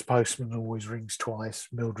This Postman Always Rings Twice,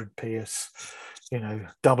 Mildred Pierce,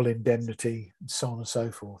 Double Indemnity, and so on and so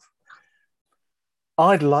forth.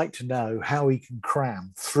 I'd like to know how he can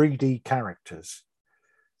cram 3D characters,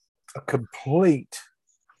 a complete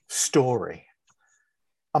story.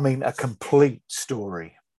 I mean, a complete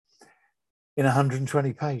story in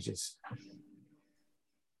 120 pages.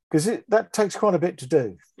 Because that takes quite a bit to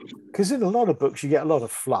do. Because in a lot of books, you get a lot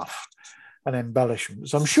of fluff and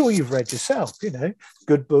embellishments. I'm sure you've read yourself,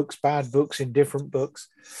 good books, bad books, indifferent books.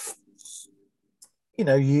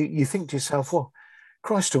 You think to yourself, well,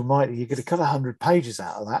 Christ almighty, you could have cut 100 pages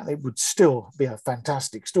out of that and it would still be a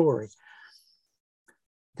fantastic story.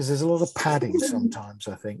 Because there's a lot of padding sometimes,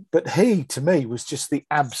 I think. But he, to me, was just the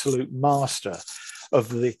absolute master of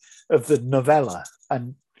the novella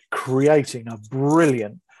and creating a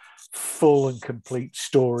brilliant, full and complete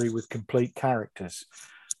story with complete characters.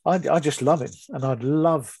 I just love him, and I'd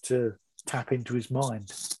love to tap into his mind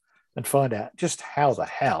and find out just how the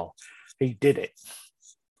hell he did it.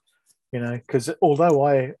 Because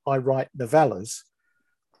although I write novellas,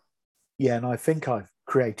 and I think I've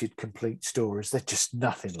created complete stories, they're just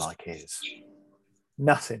nothing like his.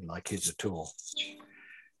 Nothing like his at all.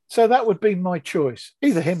 So that would be my choice,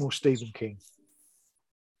 either him or Stephen King.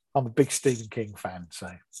 I'm a big Stephen King fan,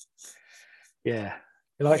 so yeah.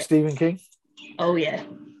 You like Stephen King? Oh, yeah.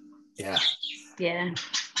 Yeah. Yeah.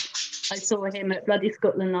 I saw him at Bloody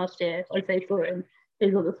Scotland last year. I say saw him. He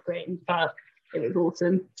was on the screen, but it was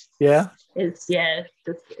awesome. Yeah? I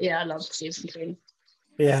love Stephen King.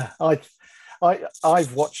 Yeah. I've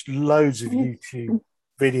watched loads of YouTube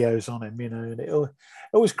videos on him, and it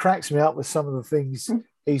always cracks me up with some of the things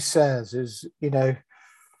he says is,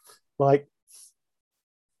 like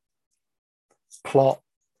plot,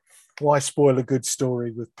 why spoil a good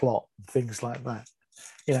story with plot and things like that.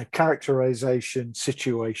 Characterization,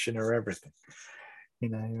 situation, or everything. He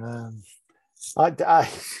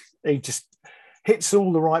just hits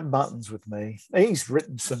all the right buttons with me. He's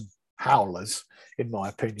written some howlers, in my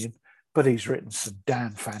opinion, but he's written some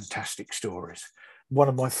damn fantastic stories. one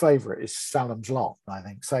of my favourite is Salem's Lot. I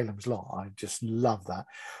think Salem's Lot. I just love that.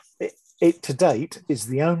 It to date is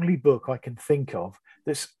the only book I can think of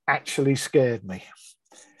that's actually scared me,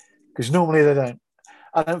 because normally they don't.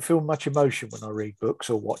 I don't feel much emotion when I read books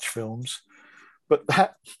or watch films, but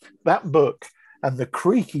that book and the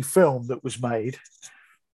creaky film that was made.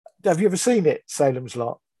 Have you ever seen it, Salem's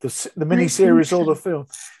Lot? The miniseries or the film?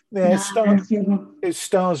 Yeah, it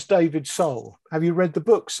stars David Soul. Have you read the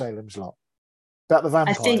book Salem's Lot about the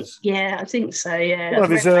vampires? I think so. Yeah, one of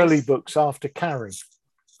his early books after Carrie.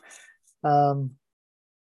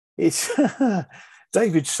 It's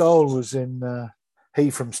David Soul was in. He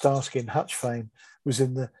from Starsky and Hutch fame was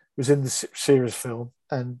in the series film,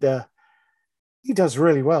 and he does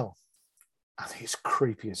really well. And he's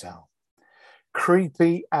creepy as hell.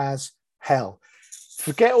 Creepy as hell.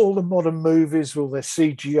 Forget all the modern movies, all their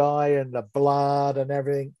CGI and the blood and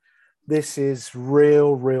everything. This is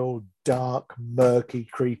real dark, murky,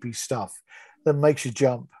 creepy stuff that makes you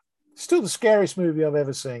jump. Still the scariest movie I've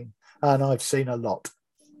ever seen, and I've seen a lot.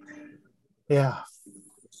 Yeah.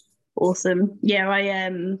 Awesome. Yeah,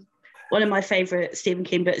 one of my favourite Stephen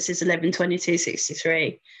King books is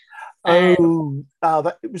 11/22/63.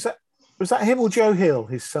 Was that him or Joe Hill,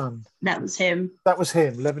 his son? That was him.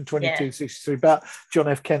 11/22/63, about John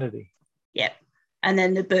F. Kennedy. Yeah. And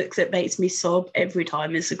then the book that makes me sob every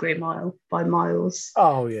time is The Green Mile by Miles.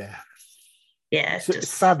 Oh, yeah. Yeah. It's a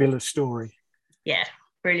fabulous story. Yeah,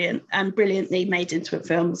 brilliant. And brilliantly made into a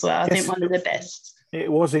film as well. I think one of the best.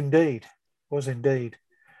 It was indeed.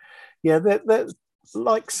 Yeah, they're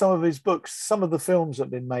like some of his books. Some of the films that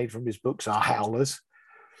have been made from his books are howlers,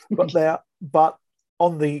 but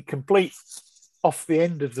on the complete off the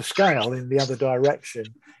end of the scale in the other direction,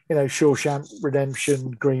 Shawshank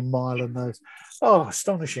Redemption, Green Mile, and those. Oh,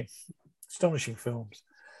 astonishing films,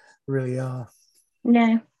 really are.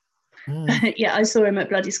 Yeah. Yeah, I saw him at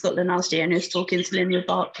Bloody Scotland last year, and he was talking to Linwood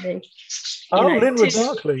Barclay. Linwood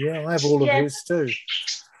Barclay, yeah, I have all of his too.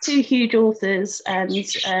 Two huge authors, and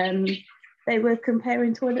they were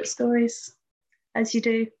comparing toilet stories, as you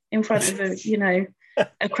do, in front of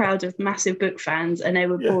a crowd of massive book fans, and they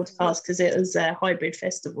were broadcast because it was a hybrid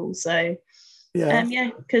festival. So,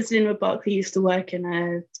 because Linwood Barclay used to work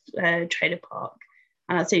in a trailer park,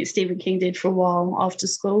 and I think Stephen King did for a while after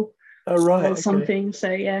school. Oh, right. Or something. So,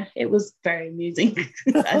 yeah, it was very amusing.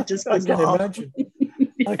 I can imagine.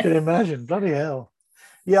 I can imagine. Bloody hell.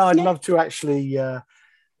 Yeah, I'd love to actually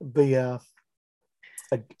be an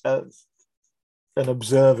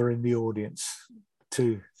observer in the audience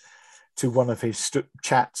to one of his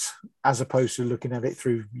chats, as opposed to looking at it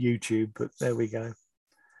through YouTube. But there we go.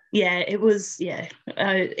 Yeah, it was. Yeah,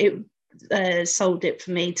 it sold it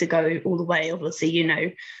for me to go all the way.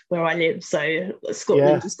 Obviously, where I live, so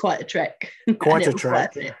Scotland was quite a trek. Quite a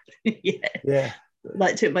trek. Yeah.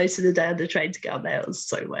 Like took most of the day on the train to get up there. It was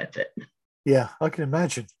so worth it. Yeah, I can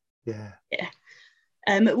imagine. Yeah.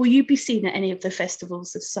 Will you be seen at any of the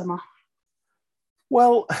festivals this summer?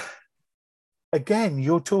 Well, again,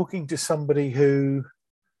 you're talking to somebody who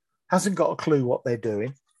hasn't got a clue what they're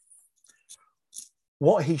doing,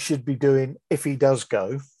 what he should be doing if he does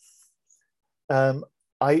go.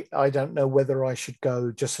 I don't know whether I should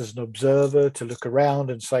go just as an observer to look around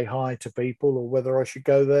and say hi to people, or whether I should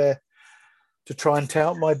go there to try and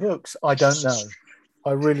tout my books. I don't know.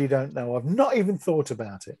 I really don't know. I've not even thought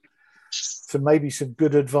about it. So maybe some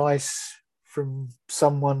good advice from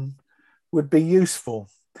someone would be useful,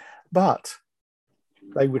 but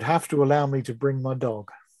they would have to allow me to bring my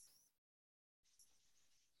dog,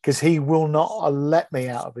 because he will not let me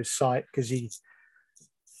out of his sight, because he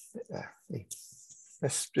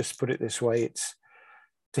let's just put it this way, it's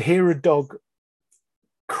to hear a dog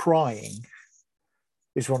crying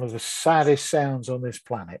is one of the saddest sounds on this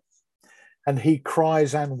planet, and he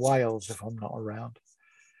cries and wails if I'm not around.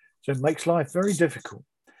 So it makes life very difficult,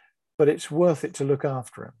 but it's worth it to look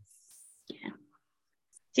after him. Yeah.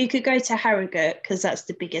 So you could go to Harrogate, because that's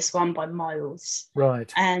the biggest one by miles.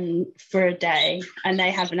 Right. And for a day, and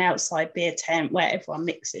they have an outside beer tent where everyone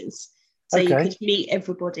mixes. So you could meet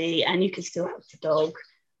everybody, and you could still have the dog.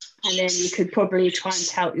 And then you could probably try and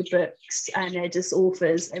tout your books, and they're just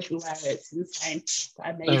authors everywhere. It's insane.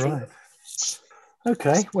 Amazing. All right.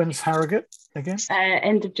 Okay. When's Harrogate again?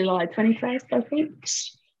 End of July, 21st, I think.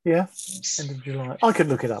 Yeah, end of July. I can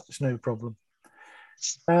look it up. It's no problem.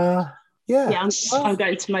 I'm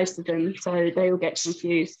going to most of them, so they all get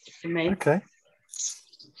confused for me. Okay.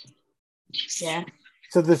 Yeah.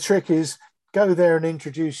 So the trick is go there and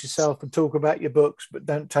introduce yourself and talk about your books, but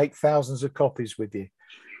don't take thousands of copies with you,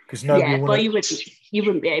 because nobody. Yeah, well, you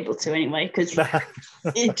wouldn't be able to anyway, because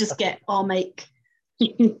it'd just get, I'll make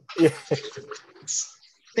Yeah.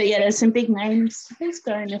 But yeah, there's some big names. Who's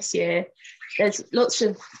going this year? There's lots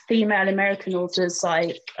of female American authors,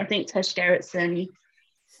 like I think Tess Gerritsen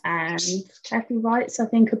and Kathy Wrights, I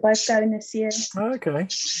think, are both going this year. Okay.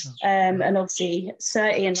 And obviously,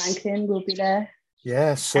 Ian Rankin will be there.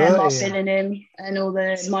 Yeah, and Mark Billingham and all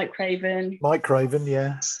the Mike Craven. Mike Craven,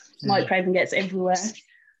 yeah. Mike Craven gets everywhere.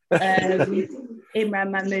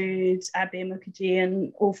 Imran Mahmood, Abir Mukherjee,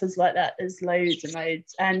 and authors like that. There's loads and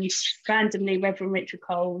loads. And randomly, Reverend Richard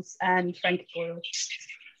Coles and Frankie Boyle.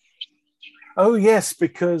 Oh, yes,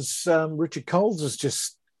 because Richard Coles has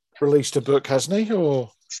just released a book, hasn't he?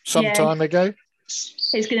 Or some time ago?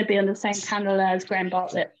 He's going to be on the same panel as Graham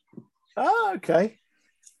Bartlett. Oh, okay.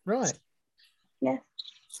 Right. Yeah.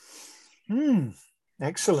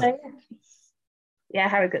 Excellent. So, yeah,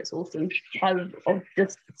 Harrogate's awesome. I'll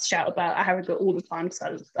just shout about Harrogate all the time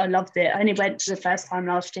because I loved it. I only went for the first time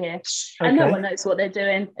last year, and no one knows what they're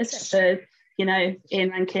doing except for Ian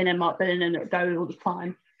Rankin and Mark Billingham that go all the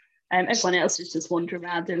time. Everyone else is just wandering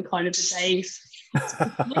around doing kind of a days,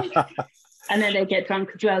 and then they get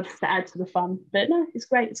drunk as well just to add to the fun. But no, it's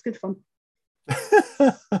great. It's good fun.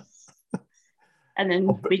 And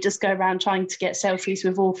then we just go around trying to get selfies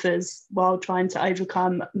with authors while trying to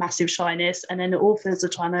overcome massive shyness. And then the authors are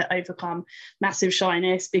trying to overcome massive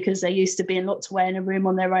shyness because they're used to being locked away in a room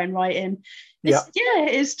on their own writing.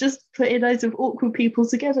 It's just putting loads of awkward people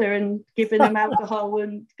together and giving them alcohol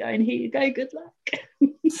and going, here you go, good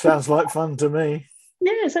luck. Sounds like fun to me.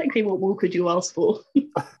 Yeah, exactly. What more could you ask for?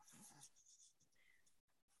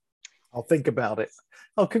 I'll think about it.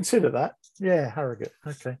 I'll consider that. Yeah, Harrogate.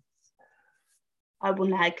 Okay. I will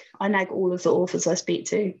nag. I nag all of the authors I speak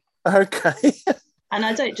to. Okay. And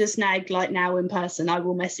I don't just nag like now in person. I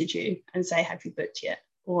will message you and say, have you booked yet?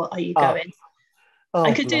 Or are you going?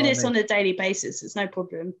 I could do this on a daily basis. It's no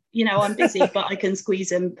problem. I'm busy, but I can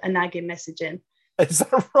squeeze a nagging message in. Is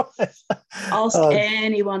that right? Ask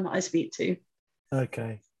anyone that I speak to.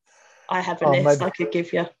 Okay. I have a list I could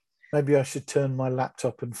give you. Maybe I should turn my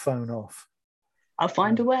laptop and phone off. I'll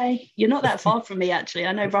find a way. You're not that far from me, actually.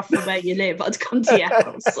 I know roughly where you live. I'd come to your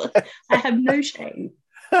house. I have no shame.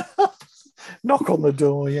 Knock on the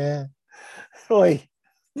door, yeah. Oi.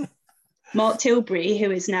 Mark Tilbury,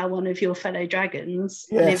 who is now one of your fellow dragons,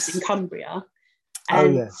 lives in Cumbria.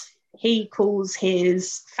 And he calls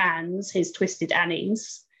his fans his Twisted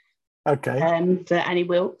Annies. Okay. For Annie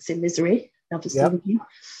Wilkes in Misery. Obviously.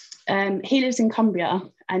 Yep. He lives in Cumbria,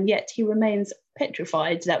 and yet he remains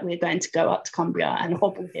petrified that we're going to go up to Cumbria and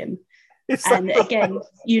hobble him. And again,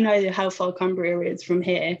 you know how far Cumbria is from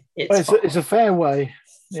here. It's a fair way.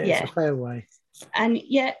 Yeah, it's a fair way. And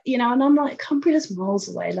yet, and I'm like, Cumbria's miles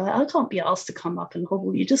away. Like, I can't be asked to come up and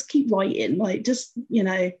hobble you. Just keep writing. Like, just,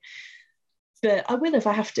 But I will if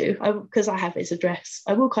I have to, because I have his address.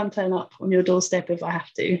 I will come turn up on your doorstep if I have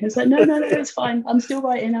to. It's like, no, it's fine. I'm still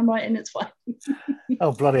writing. I'm writing. It's fine.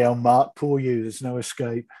 Oh, bloody hell, Mark. Poor you. There's no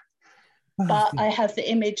escape. But I have the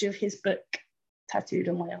image of his book tattooed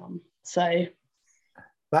on my arm. So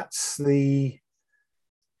that's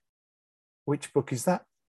which book is that?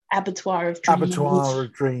 Abattoir of Dreams. Abattoir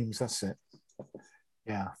of Dreams, that's it.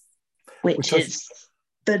 Yeah. Which is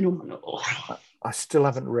phenomenal. I still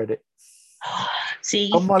haven't read it.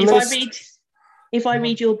 See, if I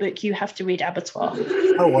read your book, you have to read Abattoir.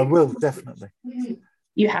 Oh, I will, definitely.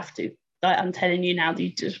 You have to. I'm telling you now that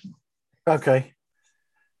you just... Okay.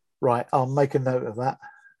 Right, I'll make a note of that.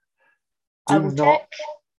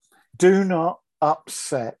 Do not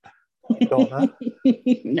upset Donna.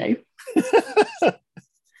 No.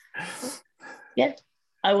 Yeah,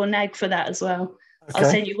 I will nag for that as well. Okay.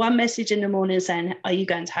 I'll send you one message in the morning saying, are you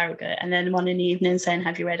going to Harrogate? And then one in the evening saying,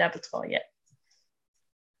 have you read Abattoir yet?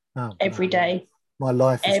 Every day. My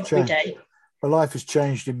life has changed. Every day. My life has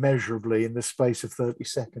changed immeasurably in the space of 30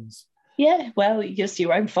 seconds. Yeah, well, it's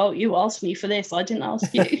your own fault. You asked me for this. I didn't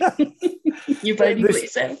ask you. You've only put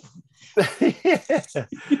yourself.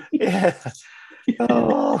 Yeah.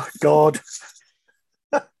 Oh, God.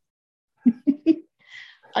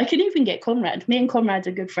 I can even get Conrad. Me and Conrad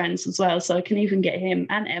are good friends as well, so I can even get him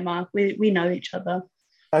and Emma. We know each other.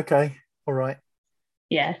 Okay, all right.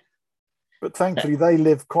 Yeah. But thankfully, they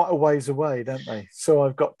live quite a ways away, don't they? So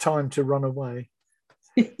I've got time to run away.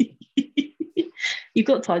 You've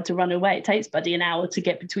got time to run away. It takes Buddy an hour to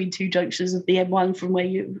get between two junctions of the M1 from where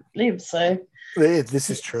you live. So this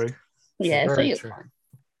is true. Yeah, so you're fine.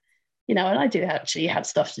 And I do actually have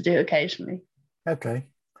stuff to do occasionally. Okay.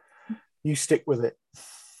 You stick with it.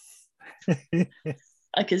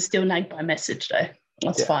 I can still nag by message though.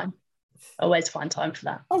 That's fine. Always find time for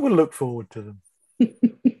that. I will look forward to them.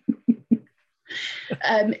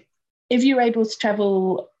 if you were able to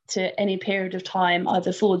travel to any period of time,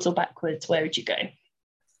 either forwards or backwards, where would you go?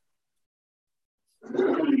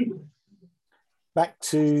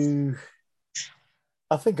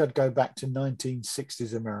 I think I'd go back to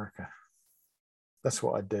 1960s America. That's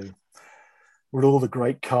what I'd do. With all the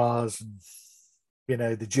great cars and,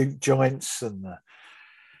 the juke joints and the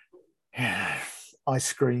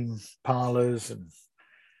ice cream parlors and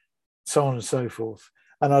so on and so forth.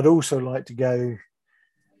 And I'd also like to go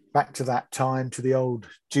back to that time, to the old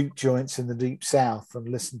juke joints in the Deep South, and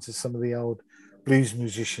listen to some of the old blues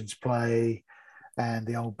musicians play and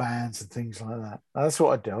the old bands and things like that. That's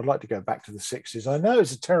what I'd do. I'd like to go back to the 60s. I know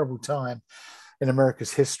it's a terrible time in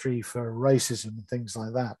America's history for racism and things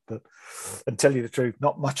like that, but and tell you the truth,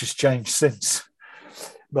 not much has changed since.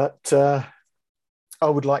 But I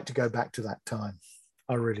would like to go back to that time.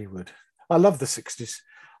 I really would. I love the 60s.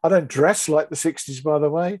 I don't dress like the 60s, by the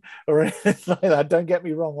way, or anything like that. Don't get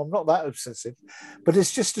me wrong. I'm not that obsessive, but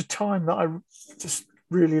it's just a time that I just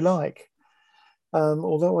really like.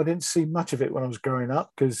 Although I didn't see much of it when I was growing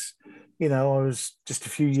up, because, I was just a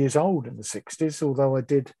few years old in the 60s, although I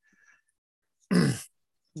did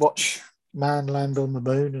watch Man Land on the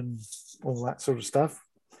Moon and all that sort of stuff,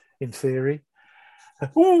 in theory.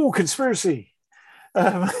 Oh, conspiracy.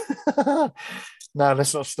 No,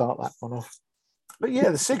 let's not start that one off. But yeah,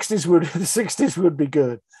 the 60s would be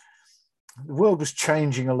good. The world was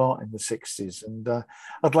changing a lot in the 60s, and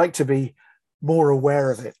I'd like to be more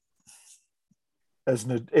aware of it.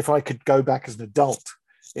 If I could go back as an adult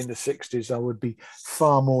in the 60s, I would be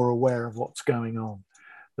far more aware of what's going on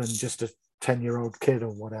than just a 10-year-old kid or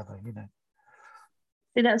whatever,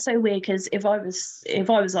 That's so weird, because if I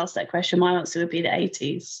was asked that question, my answer would be the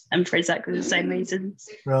 80s, and for exactly the same reasons.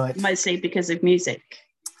 Right. Mostly because of music.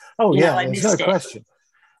 Oh, yeah, there's no question.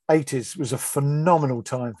 80s was a phenomenal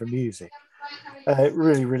time for music. It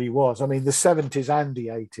really, really was. I mean, the 70s and the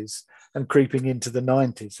 80s and creeping into the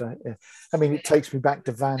 90s. I mean, it takes me back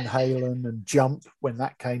to Van Halen and Jump when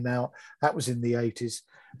that came out. That was in the 80s.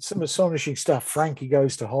 Some astonishing stuff. Frankie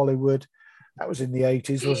Goes to Hollywood. That was in the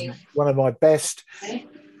 80s. Wasn't one of my best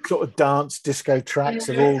sort of dance disco tracks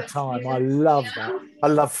of all time. I love that. I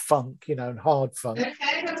love funk, and hard funk.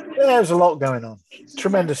 There was a lot going on.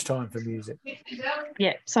 Tremendous time for music.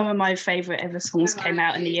 Yeah, some of my favourite ever songs came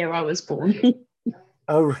out in the year I was born.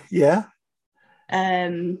 Oh, yeah?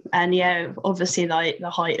 And yeah, obviously, like the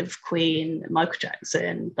height of Queen, Michael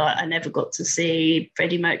Jackson, but I never got to see.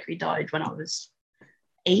 Freddie Mercury died when I was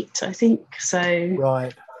 8, I think. So,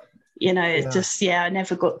 right. I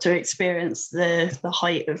never got to experience the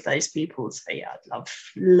height of those people. So yeah, I'd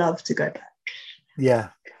love to go back. Yeah,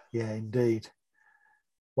 indeed.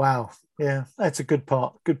 Wow. Yeah, that's a good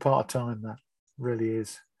part of time, that really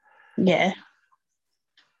is. Yeah.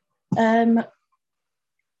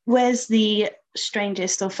 Where's the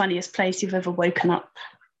strangest or funniest place you've ever woken up?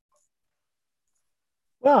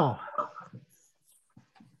 Well,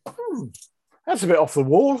 that's a bit off the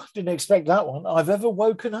wall. Didn't expect that one. I've ever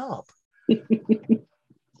woken up. See,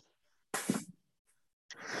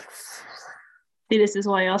 this is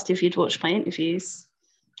why I asked if you'd watched my interviews.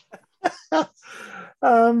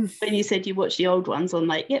 When you said you watched the old ones, I'm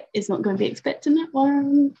like, yep, he's not going to be expecting that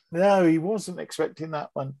one. No, he wasn't expecting that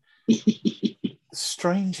one. The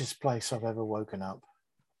strangest place I've ever woken up.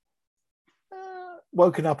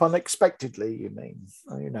 Woken up unexpectedly, you mean?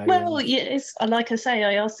 Well, yes, like I say,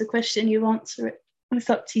 I asked the question, you answer it. It's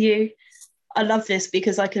up to you. I love this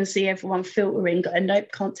because I can see everyone filtering, going, nope,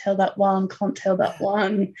 can't tell that one.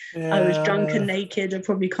 Yeah. I was drunk and naked, I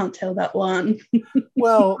probably can't tell that one.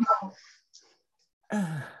 Well,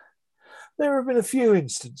 there have been a few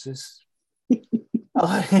instances.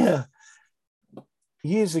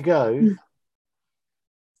 Years ago,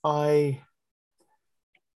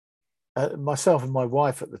 myself and my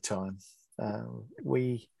wife at the time,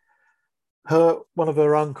 one of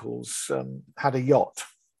her uncles had a yacht,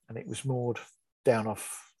 and it was moored down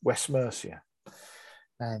off West Mercia,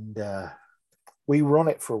 and we were on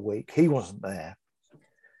it for a week. He wasn't there.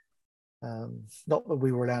 Not that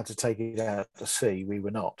we were allowed to take it out to sea, we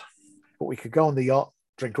were not, but we could go on the yacht,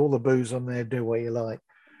 drink all the booze on there, do what you like.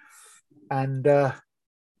 And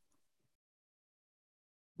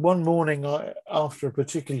one morning, after a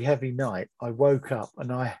particularly heavy night, I woke up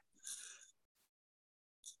and I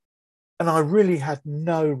really had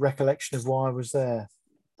no recollection of why I was there.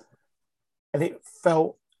 And it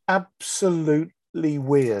felt absolutely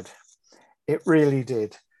weird. It really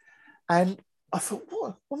did. And I thought,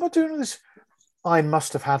 what am I doing with this? I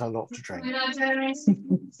must have had a lot to drink. And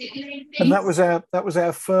that was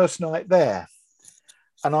our first night there.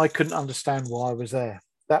 And I couldn't understand why I was there.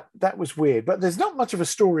 that was weird. But there's not much of a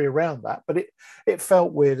story around that, but it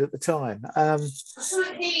felt weird at the time. I've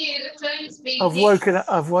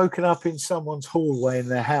woken up in someone's hallway in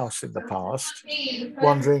their house in the past,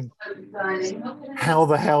 wondering how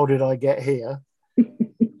the hell did I get here?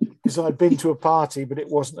 Because I'd been to a party, but it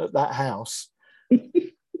wasn't at that house.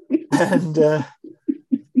 And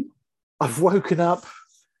I've woken up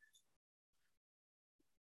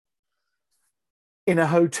in a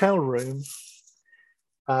hotel room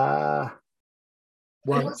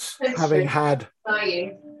once, having had,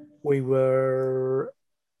 it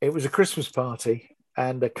was a Christmas party,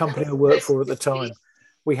 and the company I worked for at the time,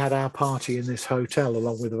 we had our party in this hotel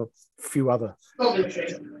along with a few other.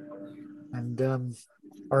 And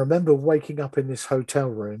I remember waking up in this hotel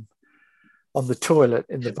room on the toilet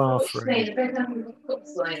in the bathroom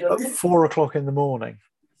at 4 o'clock in the morning,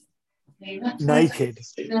 naked.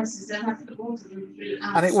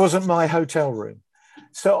 And it wasn't my hotel room.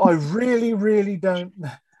 So I really, really don't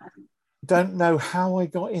know how I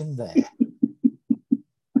got in there.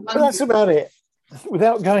 But that's about it.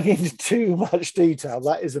 Without going into too much detail,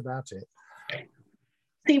 that is about it.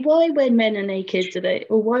 See, why when men are naked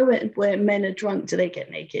why when men are drunk do they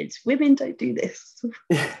get naked? Women don't do this.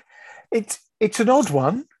 It's an odd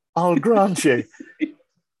one, I'll grant you,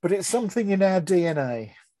 but it's something in our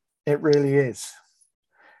DNA. It really is.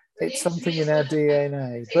 It's something in our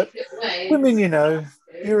DNA. But women, you're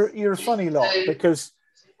a funny lot, because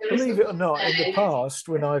believe it or not, in the past,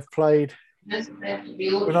 when I've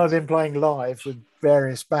been playing live with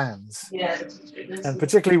various bands, and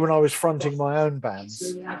particularly when I was fronting my own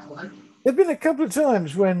bands, there've been a couple of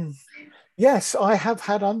times when, yes, I have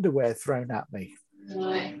had underwear thrown at me,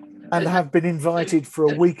 and have been invited for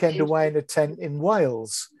a weekend away in a tent in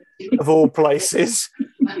Wales, of all places.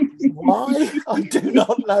 Why? I do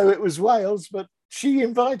not know. It was Wales, but she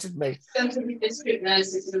invited me.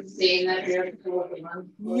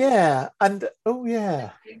 Yeah, and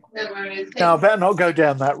yeah. No, I better not go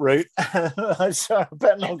down that route. Sorry, I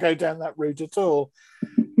better not go down that route at all.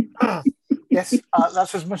 Yes,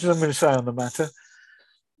 that's as much as I'm going to say on the matter.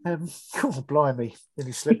 Oh, blimey,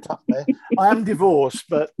 nearly slipped up there. I am divorced,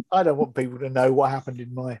 but I don't want people to know what happened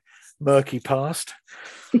in my murky past.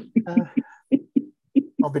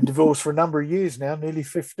 I've been divorced for a number of years now, nearly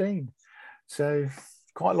 15. So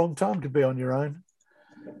quite a long time to be on your own.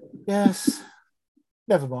 Yes,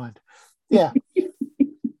 never mind. Yeah.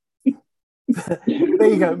 There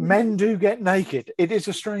you go. Men do get naked. It is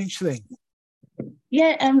a strange thing.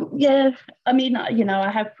 Yeah, yeah. I mean,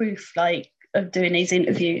 I have proof, of doing these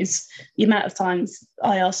interviews. The amount of times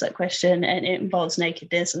I ask that question and it involves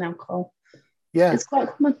nakedness and alcohol. Yeah, it's quite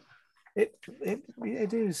common. It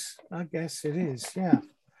is. I guess it is. Yeah.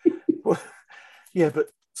 Well, yeah, but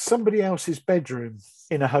somebody else's bedroom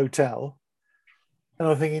in a hotel, and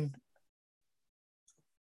I'm thinking,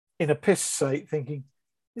 in a piss state, thinking,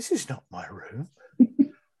 this is not my room.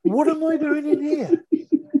 What am I doing in here?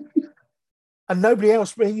 And nobody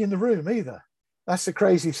else being in the room either. That's the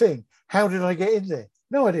crazy thing. How did I get in there?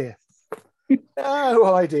 No idea.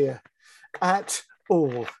 No idea at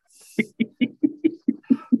all.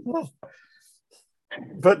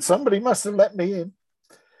 But somebody must have let me in.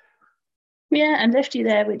 Yeah, and left you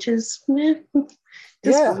there, which is weird.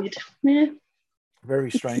 Yeah.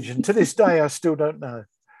 Very strange. And to this day, I still don't know.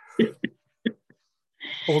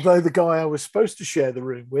 Although the guy I was supposed to share the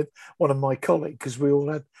room with, one of my colleagues, because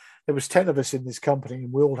there was 10 of us in this company,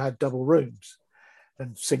 and we all had double rooms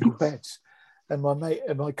and single beds. And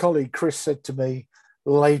my colleague Chris said to me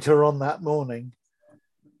later on that morning,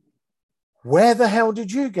 "Where the hell did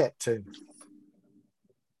you get to?"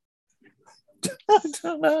 I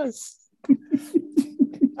don't know.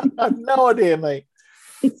 I have no idea, mate.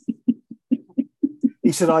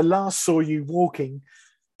 He said, "I last saw you walking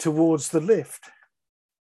towards the lift."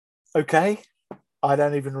 Okay, I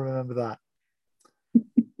don't even remember that.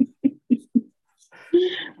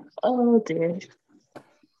 Oh dear.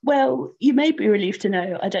 Well, you may be relieved to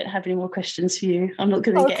know I don't have any more questions for you. I'm not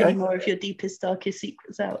going to get any more of your deepest, darkest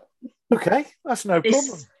secrets out. Okay, that's no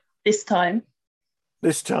problem. This time.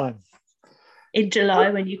 In July,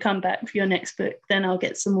 when you come back for your next book, then I'll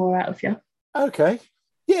get some more out of you. Okay.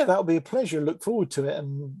 Yeah, that'll be a pleasure. Look forward to it.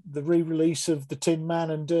 And the re-release of The Tin Man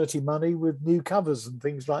and Dirty Money with new covers and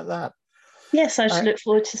things like that. Yes, I should look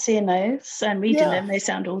forward to seeing those and reading them. They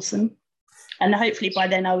sound awesome. And hopefully by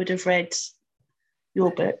then I would have read your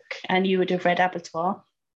book and you would have read Abattoir.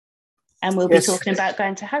 And we'll be talking about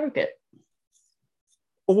going to Harrogate.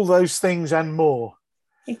 All those things and more.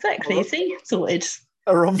 Exactly. See, sorted.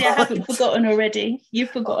 I haven't forgotten already.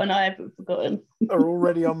 You've forgotten, I haven't forgotten. Are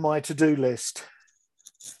already on my to-do list.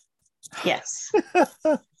 Yes.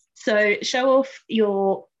 So show off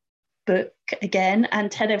your book again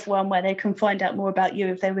and tell everyone where they can find out more about you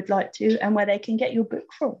if they would like to, and where they can get your book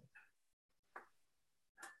from.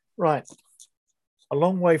 Right. A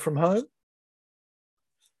Long Way From Home.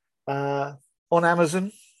 On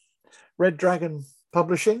Amazon. Red Dragon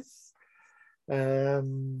Publishing. What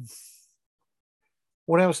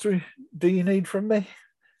else do you need from me?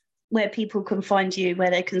 Where people can find you,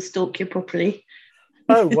 where they can stalk you properly.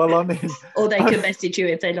 Oh, well, I mean... or they can message you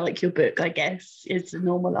if they like your book, I guess, is the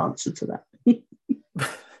normal answer to that.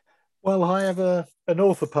 Well, I have an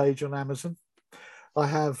author page on Amazon. I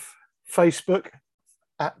have Facebook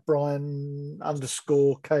at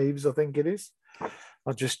Brian_Caves, I think it is.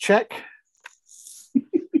 I'll just check.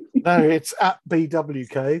 No, it's at BW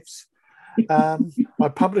Caves. I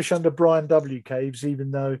publish under Brian W. Caves,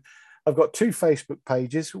 even though I've got two Facebook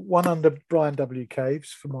pages, one under Brian W.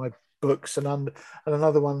 Caves for my books and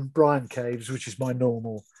another one, Brian Caves, which is my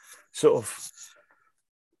normal sort of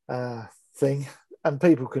thing. And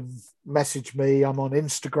people can message me. I'm on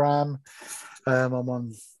Instagram.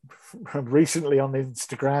 I'm recently on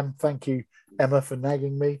Instagram. Thank you, Emma, for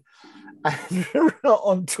nagging me. And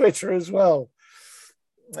on Twitter as well.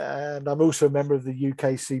 And I'm also a member of the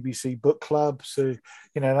UK CBC Book Club. So,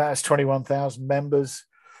 that has 21,000 members.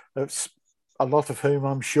 That's a lot of whom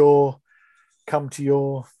I'm sure come to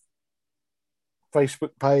your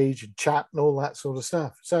Facebook page and chat and all that sort of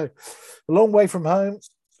stuff. So, A Long Way From Home,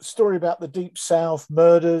 story about the Deep South,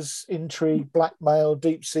 murders, intrigue, blackmail,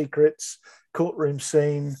 deep secrets, courtroom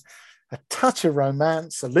scene, a touch of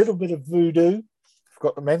romance, a little bit of voodoo.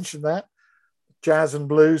 Forgot to mention that. Jazz and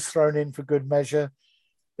blues thrown in for good measure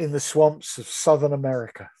in the swamps of Southern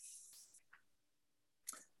America.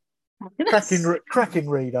 Cracking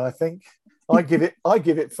read, I think. I give it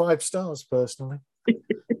 5 stars personally.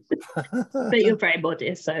 But you're very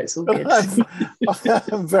modest, so it's all good.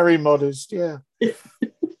 I'm very modest, yeah.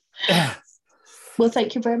 Well,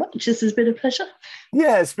 thank you very much. This has been a pleasure.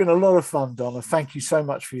 Yeah, it's been a lot of fun, Donna. Thank you so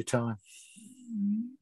much for your time.